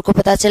किसी चोर को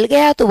पता चल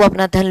गया तो वो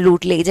अपना धन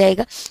लूट ले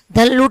जाएगा।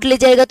 धन लूट ले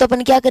जाएगा तो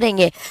अपन क्या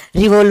करेंगे,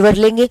 रिवॉल्वर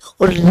लेंगे।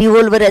 और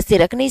रिवॉल्वर ऐसे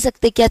रख नहीं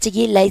सकते, क्या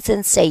चाहिए,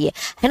 लाइसेंस चाहिए,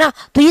 है ना।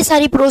 तो ये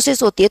सारी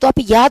प्रोसेस होती है। तो आप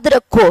याद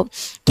रखो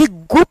कि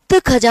गुप्त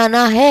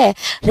खजाना है,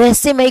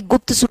 रहस्यमय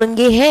गुप्त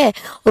सुरंगें हैं।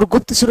 और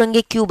गुप्त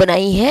सुरंगें क्यों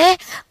बनाई है,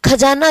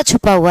 खजाना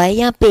छुपा हुआ है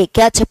यहाँ पे।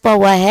 क्या छुपा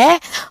हुआ है,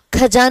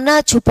 खजाना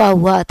छुपा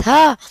हुआ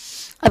था।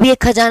 अब ये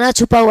खजाना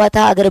छुपा हुआ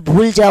था अगर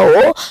भूल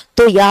जाओ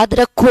तो याद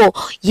रखो,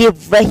 ये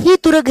वही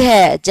दुर्ग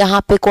है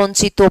जहां पे कौन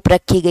सी तोप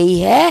रखी गई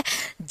है,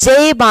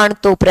 जय बाण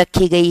तोप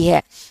रखी गई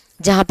है।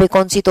 जहां पे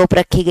कौन सी तोप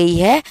रखी गई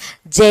है,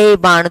 जय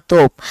बाण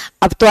तोप।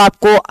 अब तो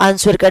आपको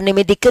आंसर करने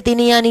में दिक्कत ही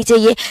नहीं आनी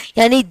चाहिए।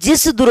 यानी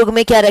जिस दुर्ग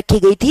में क्या रखी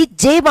गई थी,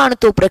 जय बाण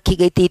तोप रखी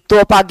गई थी।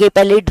 तोप आगे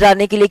पहले ही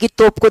डराने के लिए कि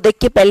तोप को देख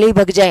के पहले ही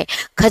भग जाए,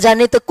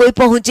 खजाने तक कोई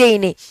पहुंचे ही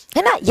नहीं,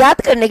 है ना।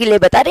 याद करने के लिए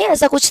बता रहे हैं,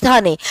 ऐसा कुछ था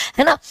नहीं,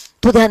 है ना।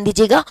 तो ध्यान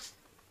दीजिएगा,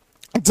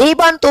 जय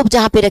बाण तोप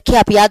जहां पे रखी,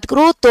 आप याद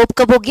करो तोप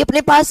कब होगी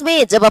अपने पास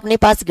में, जब अपने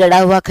पास गड़ा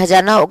हुआ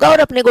खजाना होगा और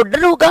अपने को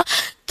डर होगा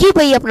कि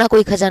भाई अपना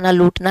कोई खजाना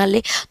लूट ना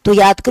ले। तो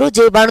याद करो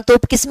जय बाण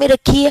तोप किस में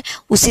रखी है,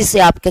 उसी से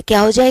आपका क्या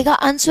हो जाएगा,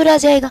 आंसर आ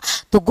जाएगा।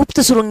 तो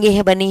गुप्त सुरंगें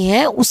हैं बनी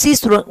है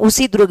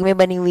उसी दुर्ग में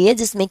बनी हुई है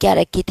जिसमें क्या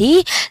रखी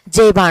थी,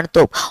 जय बाण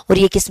तोप। और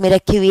ये किस में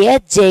रखी हुई है,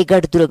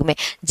 जयगढ़ दुर्ग में।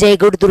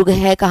 जयगढ़ दुर्ग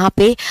है कहाँ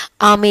पे,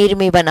 आमेर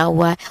में बना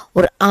हुआ है।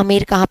 और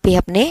आमेर कहाँ पे,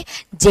 अपने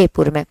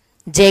जयपुर में।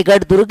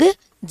 जयगढ़ दुर्ग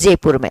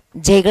जयपुर में,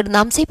 जयगढ़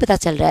नाम से ही पता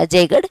चल रहा है,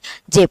 जयगढ़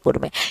जयपुर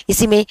में।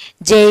 इसी में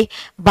जय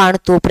बाण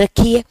तोप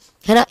रखी है।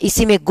 है ना,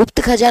 इसी में गुप्त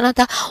खजाना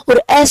था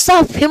और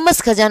ऐसा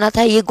फेमस खजाना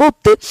था ये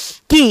गुप्त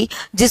कि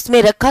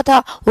जिसमें रखा था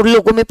और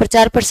लोगों में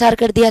प्रचार प्रसार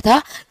कर दिया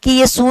था कि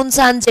ये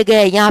सुनसान जगह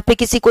है, यहाँ पे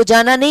किसी को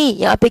जाना नहीं,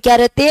 यहाँ पे क्या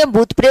रहते हैं,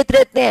 भूत प्रेत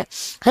रहते हैं,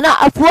 है ना,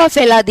 अफवाह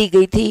फैला दी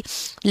गई थी।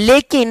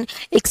 लेकिन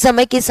एक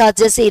समय के साथ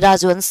जैसे ही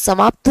राजवंश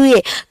समाप्त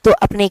हुए तो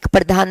अपने एक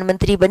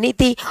प्रधानमंत्री बनी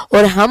थी,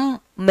 और हम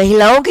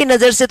महिलाओं की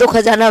नजर से तो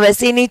खजाना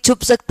वैसे ही नहीं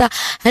छुप सकता,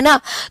 है ना,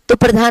 तो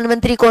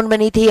प्रधानमंत्री कौन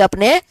बनी थी,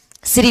 अपने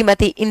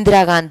श्रीमती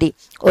इंदिरा गांधी।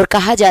 और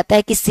कहा जाता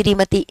है कि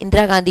श्रीमती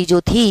इंदिरा गांधी जो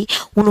थी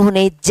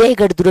उन्होंने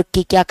जयगढ़ दुर्ग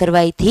की क्या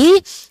करवाई थी,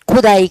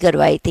 खुदाई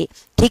करवाई थी।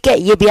 ठीक है,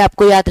 ये भी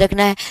आपको याद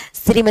रखना है,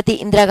 श्रीमती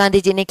इंदिरा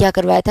गांधी जी ने क्या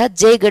करवाया था,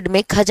 जयगढ़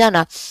में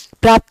खजाना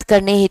प्राप्त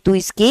करने हेतु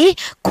इसकी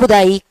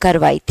खुदाई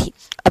करवाई थी।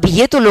 अब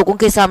ये तो लोगों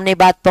के सामने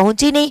बात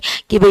पहुंची नहीं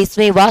कि भाई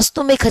इसमें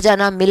वास्तव में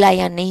खजाना मिला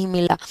या नहीं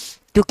मिला,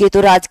 क्योंकि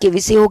तो राज के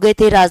विषय हो गए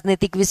थे,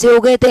 राजनीतिक विषय हो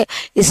गए थे,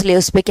 इसलिए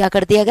उस पर क्या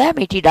कर दिया गया,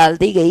 मिट्टी डाल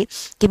दी गई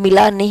कि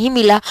मिला नहीं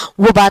मिला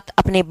वो बात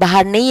अपने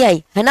बाहर नहीं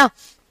आई, है ना।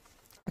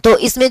 तो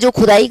इसमें जो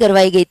खुदाई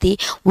करवाई गई थी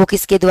वो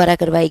किसके द्वारा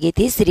करवाई गई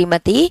थी,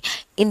 श्रीमती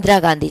इंदिरा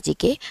गांधी जी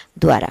के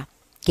द्वारा।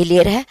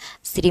 क्लियर है,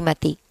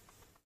 श्रीमती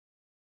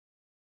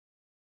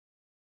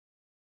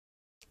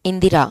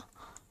इंदिरा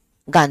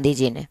गांधी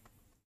जी ने।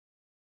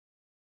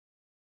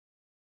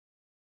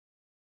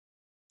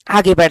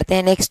 आगे बढ़ते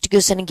हैं नेक्स्ट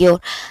क्वेश्चन की ओर,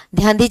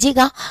 ध्यान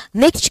दीजिएगा।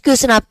 नेक्स्ट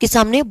क्वेश्चन आपके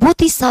सामने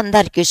बहुत ही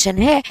शानदार क्वेश्चन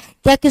है।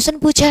 क्या क्वेश्चन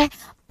पूछा है,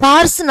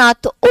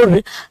 पार्श्वनाथ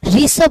और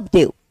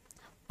ऋषभदेव,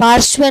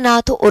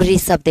 पार्श्वनाथ और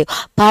ऋषभदेव।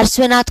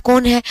 पार्श्वनाथ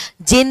कौन है,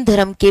 जैन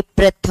धर्म के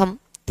प्रथम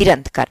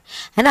तीर्थंकर,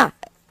 है ना,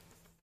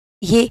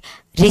 ये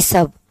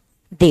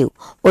ऋषभदेव।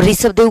 और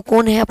ऋषभदेव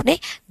कौन है, अपने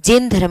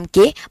जैन धर्म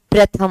के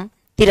प्रथम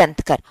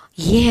तीर्थंकर,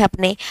 ये है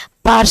अपने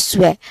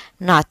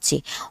पार्श्वनाथ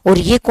जी। और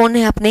ये कौन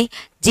है, अपने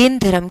जैन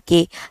धर्म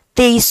के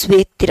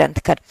 23वें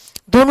तीर्थंकर।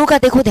 दोनों का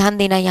देखो ध्यान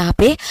देना, यहाँ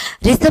पे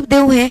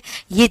ऋषभदेव है,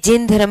 ये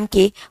जैन धर्म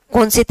के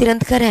कौन से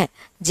तीर्थंकर हैं,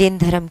 जैन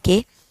धर्म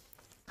के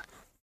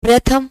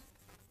प्रथम,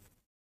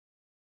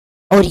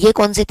 और ये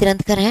कौन से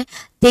तीर्थंकर हैं,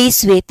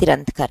 23वें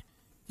तीर्थंकर।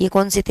 ये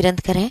कौन से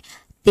तीर्थंकर हैं,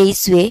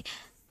 23वें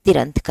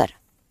तीर्थंकर।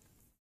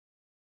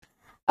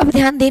 अब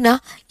ध्यान देना,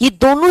 ये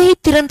दोनों ही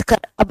तीर्थंकर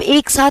अब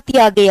एक साथ ही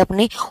आ गए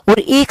अपने, और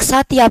एक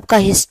साथ ही आपका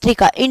हिस्ट्री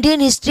का,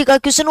 इंडियन हिस्ट्री का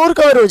क्वेश्चन और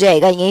कवर हो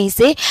जाएगा यहीं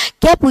से।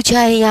 क्या पूछा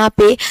है यहाँ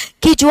पे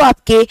कि जो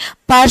आपके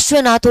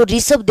पार्श्वनाथ और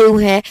ऋषभदेव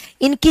हैं,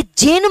 इनके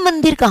जैन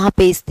मंदिर कहाँ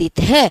पे स्थित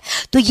है।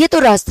 तो ये तो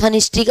राजस्थान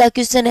हिस्ट्री का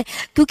क्वेश्चन है,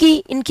 क्योंकि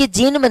इनके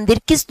जैन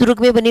मंदिर किस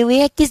दुर्ग में बने हुए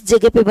हैं, किस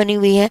जगह पे बनी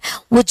हुई है,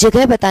 वो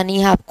जगह बतानी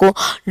है आपको,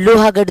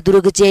 लोहागढ़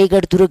दुर्ग,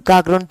 जयगढ़ दुर्ग,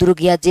 गागरोन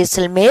दुर्ग या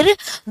जैसलमेर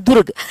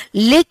दुर्ग।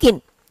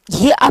 लेकिन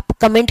ये आप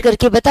कमेंट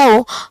करके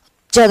बताओ,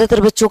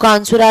 ज्यादातर बच्चों का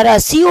आंसर आ रहा है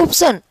सी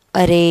ऑप्शन।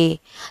 अरे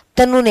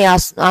तनु ने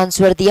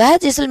आंसर दिया है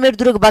जैसलमेर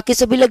दुर्ग, बाकी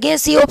सभी लगे हैं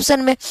सी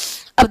ऑप्शन में।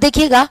 अब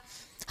देखिएगा,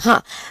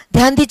 हाँ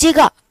ध्यान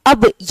दीजिएगा,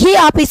 अब ये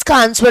आप इसका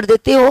आंसर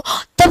देते हो,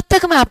 तब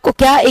तक मैं आपको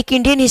क्या एक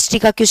इंडियन हिस्ट्री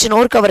का क्वेश्चन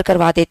और कवर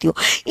करवा देती हूँ।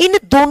 इन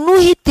दोनों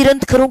ही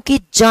तीर्थंकरों की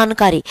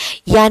जानकारी,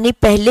 यानी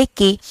पहले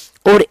की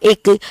और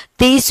एक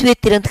 23वें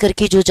तीर्थंकर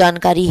की जो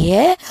जानकारी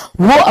है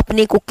वो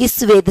अपने को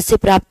किस वेद से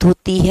प्राप्त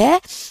होती है,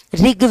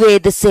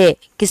 ऋग्वेद से।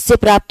 किससे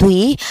प्राप्त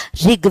हुई,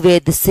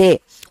 ऋग्वेद से।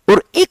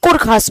 और एक और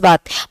खास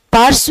बात,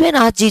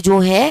 पार्श्वनाथ जी जो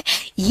है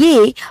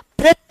ये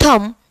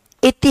प्रथम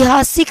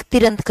ऐतिहासिक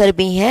तीर्थंकर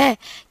भी हैं।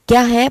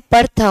 क्या है,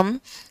 प्रथम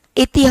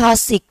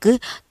ऐतिहासिक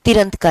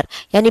तीर्थंकर,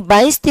 यानी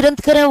 22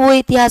 तीर्थंकर है वो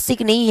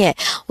ऐतिहासिक नहीं है,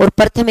 और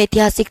प्रथम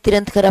ऐतिहासिक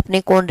तीर्थंकर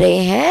अपने कौन रहे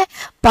हैं,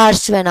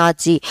 पार्श्वनाथ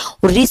जी।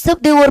 और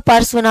ऋषभदेव और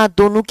पार्श्वनाथ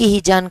दोनों की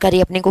ही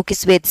जानकारी अपने को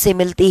किस वेद से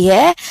मिलती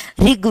है,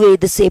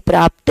 ऋग्वेद से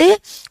प्राप्त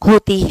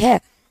होती है।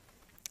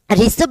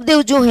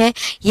 ऋषभदेव जो है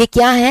ये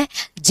क्या है,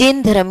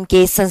 जैन धर्म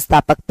के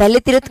संस्थापक। पहले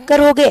तीर्थंकर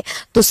हो गए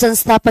तो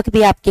संस्थापक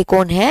भी आपके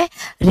कौन है,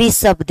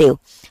 ऋषभदेव,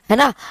 है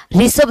ना।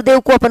 ऋषभदेव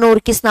को अपन और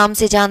किस नाम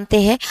से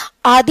जानते हैं,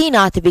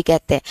 आदिनाथ भी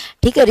कहते हैं।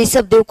 ठीक है,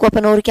 ऋषभदेव को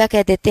अपन और क्या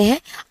कह देते हैं,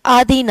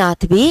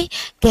 आदिनाथ भी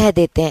कह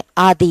देते हैं,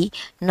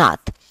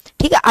 आदिनाथ।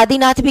 ठीक है,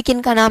 आदिनाथ भी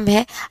किन का नाम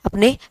है,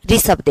 अपने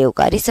ऋषभदेव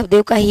का।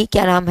 ऋषभदेव का ही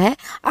क्या नाम है,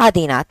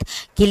 आदिनाथ।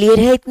 क्लियर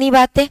है इतनी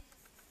बातें।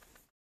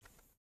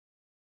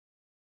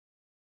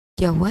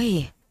 क्या हुआ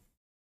ये,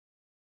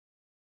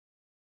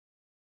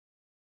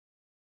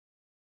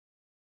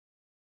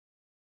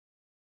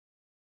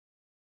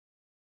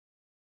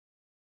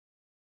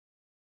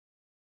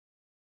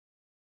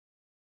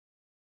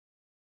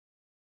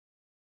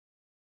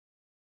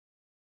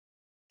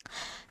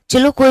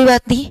 चलो कोई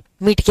बात नहीं,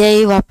 मिट गया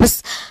ये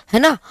वापस, है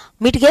ना,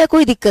 मिट गया,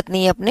 कोई दिक्कत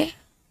नहीं है अपने।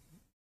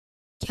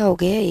 क्या हो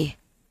गया ये,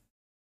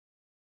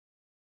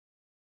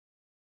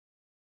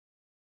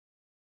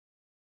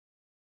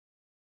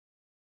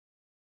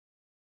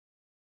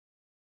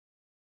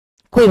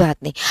 कोई बात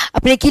नहीं,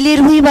 अपने क्लियर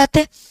हुई बात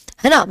है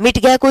ना, मिट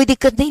गया कोई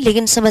दिक्कत नहीं,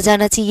 लेकिन समझ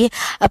आना चाहिए।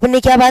 अपने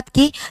क्या बात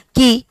की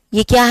कि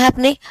ये क्या है,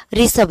 अपने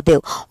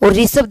ऋषभदेव। और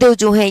ऋषभदेव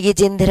जो है ये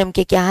जैन धर्म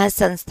के क्या है,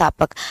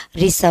 संस्थापक।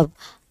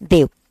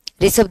 ऋषभदेव,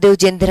 ऋषभदेव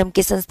जैन धर्म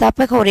के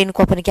संस्थापक, और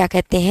इनको अपन क्या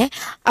कहते हैं,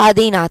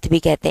 आदिनाथ भी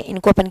कहते हैं।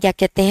 इनको अपन क्या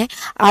कहते हैं,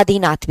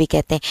 आदिनाथ भी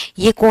कहते हैं।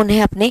 ये कौन है,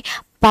 अपने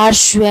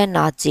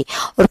पार्श्वनाथ जी।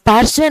 और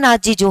पार्श्वनाथ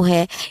जी जो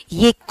है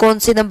ये कौन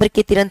से नंबर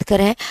के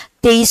तीर्थंकर हैं?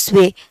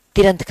 23वें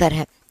तीर्थंकर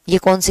हैं। ये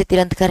कौन से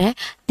तीर्थंकर हैं?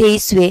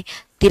 23वें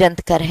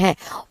तीर्थंकर हैं।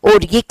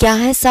 और ये क्या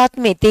है? साथ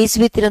में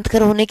 23वें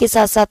तीर्थंकर होने के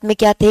साथ साथ में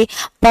क्या थे?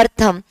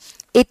 प्रथम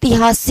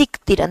ऐतिहासिक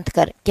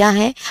तीर्थंकर। क्या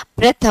है?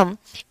 प्रथम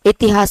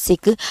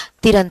ऐतिहासिक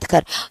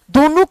तीर्थंकर।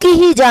 दोनों की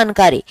ही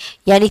जानकारी,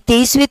 यानी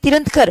 23वें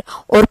तीर्थंकर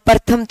और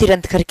प्रथम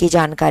तीर्थंकर की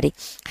जानकारी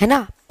है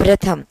ना,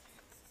 प्रथम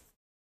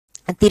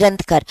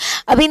तीर्थंकर।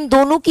 अब इन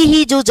दोनों की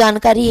ही जो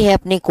जानकारी है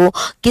अपने को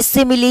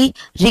किससे मिली?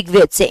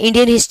 ऋग्वेद से।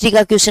 इंडियन हिस्ट्री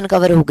का क्वेश्चन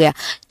कवर हो गया।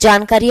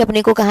 जानकारी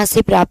अपने को कहां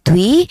से प्राप्त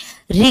हुई?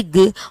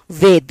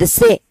 ऋग्वेद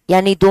से।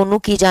 यानी दोनों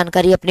की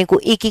जानकारी अपने को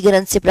एक ही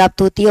ग्रंथ से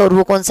प्राप्त होती है और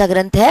वो कौन सा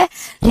ग्रंथ है?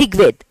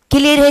 ऋग्वेद।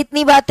 क्लियर है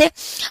इतनी बातें?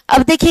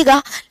 अब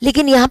देखिएगा,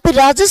 लेकिन यहाँ पे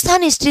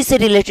राजस्थान हिस्ट्री से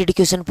रिलेटेड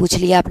क्वेश्चन पूछ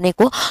लिया अपने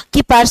को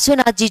कि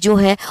पार्श्वनाथ जी जो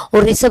है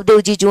और ऋषभ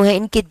देव जी जो है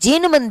इनके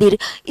जैन मंदिर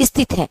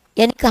स्थित है,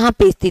 यानी कहाँ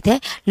पे स्थित है?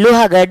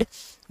 लोहागढ़,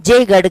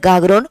 जयगढ़,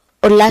 गागरोन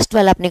और लास्ट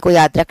वाला अपने को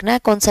याद रखना है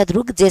कौन सा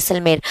दुर्ग?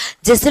 जैसलमेर।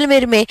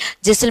 जैसलमेर में,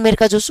 जैसलमेर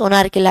का जो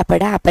सोनार किला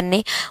पढ़ा अपन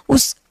ने,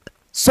 उस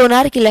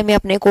सोनार किला में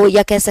अपने को,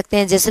 या कह सकते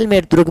हैं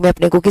जैसलमेर दुर्ग में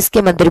अपने को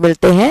किसके मंदिर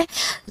मिलते हैं?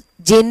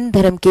 जैन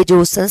धर्म के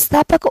जो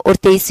संस्थापक और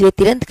 23वें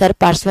तीर्थंकर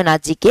पार्श्वनाथ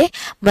जी के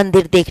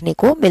मंदिर देखने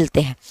को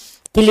मिलते हैं।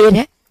 क्लियर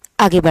है?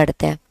 आगे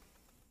बढ़ते हैं।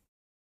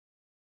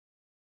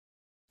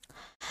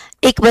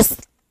 एक बस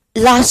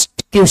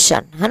लास्ट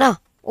क्वेश्चन है ना,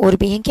 और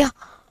भी है क्या?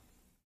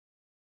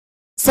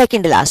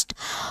 Second last.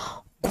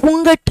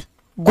 घूंघट,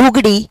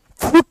 गुगड़ी,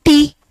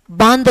 फूटी,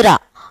 बांद्रा।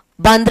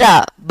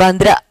 बांद्रा,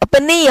 बांद्रा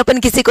अपन नहीं, अपन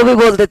किसी को भी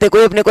बोल देते,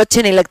 कोई अपने को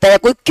अच्छे नहीं लगता या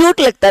कोई क्यूट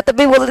लगता है तब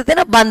भी बोल देते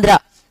ना बांद्रा।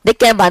 देख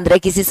क्या बांद्रा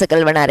किसी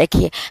शकल बना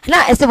रखी है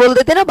ना, ऐसे बोल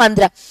देते ना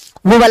बांद्रा।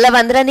 वो वाला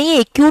बांद्रा नहीं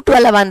है, क्यूट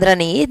वाला बांद्रा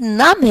नहीं है,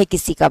 नाम है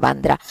किसी का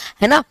बांद्रा,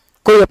 है ना।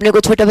 कोई अपने को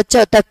छोटा बच्चा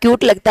होता है,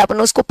 क्यूट लगता है,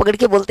 अपन उसको पकड़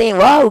के बोलते हैं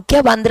वाह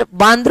क्या बांद्रा,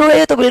 बांद्रो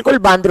है तो बिल्कुल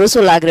बांद्रो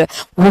सो लाग रहे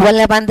हो। वो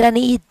वाला बांद्रा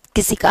नहीं,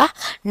 किसी का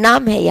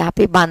नाम है यहाँ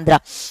पे बांद्रा।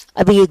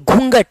 अभी ये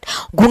घूंघट,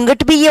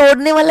 घूंघट भी ये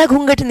ओढ़ने वाला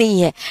घूंघट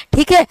नहीं है,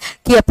 ठीक है,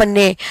 कि अपन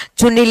ने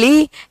चुन्नी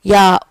ली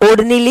या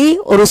ओढ़नी ली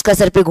और उसका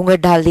सर पे घूंघट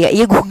डाल दिया,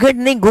 ये घूंघट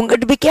नहीं।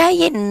 घूंघट भी क्या है?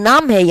 ये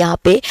नाम है यहाँ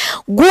पे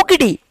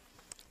गुगड़ी।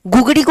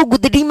 गुगड़ी को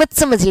गुदड़ी मत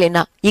समझ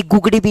लेना, ये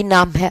गुगड़ी भी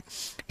नाम है,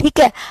 ठीक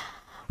है।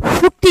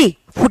 फुट्टी,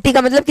 फुट्टी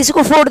का मतलब किसी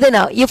को फोड़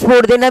देना, ये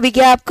फोड़ देना भी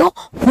क्या है आपको?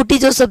 फुट्टी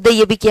जो शब्द है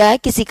ये भी क्या है?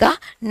 किसी का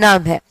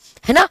नाम है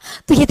ना।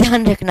 तो ये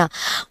ध्यान रखना,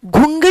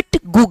 घूंघट,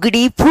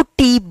 गुगड़ी,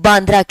 फुट्टी,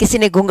 बांद्रा। किसी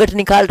ने घूंघट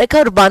निकाल रखा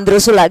और बांद्रो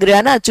से लग रहा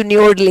है ना, चुन्नी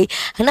ओढ़ ली,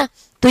 है ना।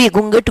 तो ये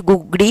घूंघट,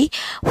 गुगड़ी,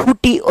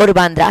 फुट्टी और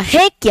बांद्रा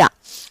है क्या?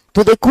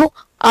 तो देखो,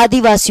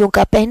 आदिवासियों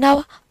का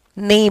पहनावा।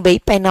 नहीं भाई,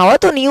 पहनावा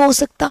तो नहीं हो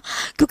सकता,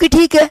 क्योंकि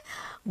ठीक है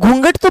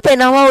घूंघट तो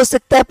पहनावा हो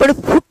सकता है, पर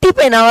फुट्टी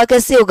पहनावा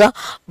कैसे होगा?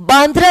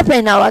 बांद्रा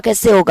पहनावा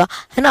कैसे होगा,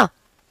 है ना।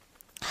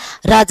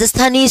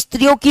 राजस्थानी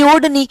स्त्रियों की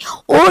ओढ़नी,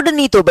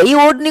 ओढ़नी तो भाई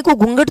ओढ़नी को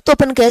घूंघट तो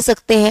अपन कह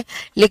सकते हैं,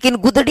 लेकिन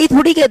गुदड़ी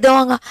थोड़ी कह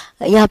देवांगा।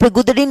 यहाँ पे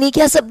गुदड़ी नहीं,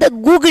 क्या शब्द है?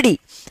 गुगड़ी,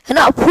 है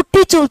ना।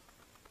 फुट्टी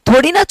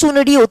थोड़ी ना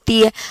चुनड़ी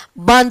होती है।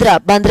 बांद्रा,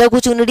 बांद्रा को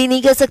चुनड़ी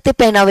नहीं कह सकते,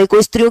 पहनावे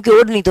को स्त्रियों की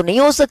ओढ़नी तो नहीं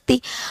हो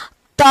सकती।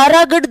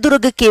 तारागढ़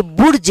दुर्ग के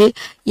बुर्ज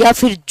या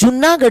फिर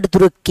जूनागढ़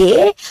दुर्ग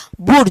के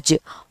बुर्ज,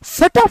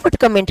 फटाफट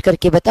कमेंट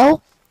करके बताओ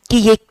कि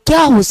ये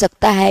क्या हो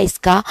सकता है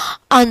इसका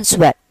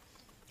आंसर।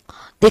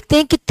 देखते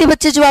हैं कितने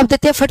बच्चे जवाब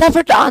देते हैं,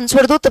 फटाफट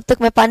आंसर दो, तब तक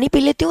मैं पानी पी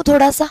लेती हूँ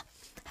थोड़ा सा,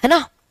 है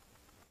ना।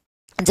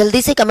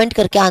 जल्दी से कमेंट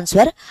करके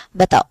आंसर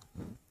बताओ।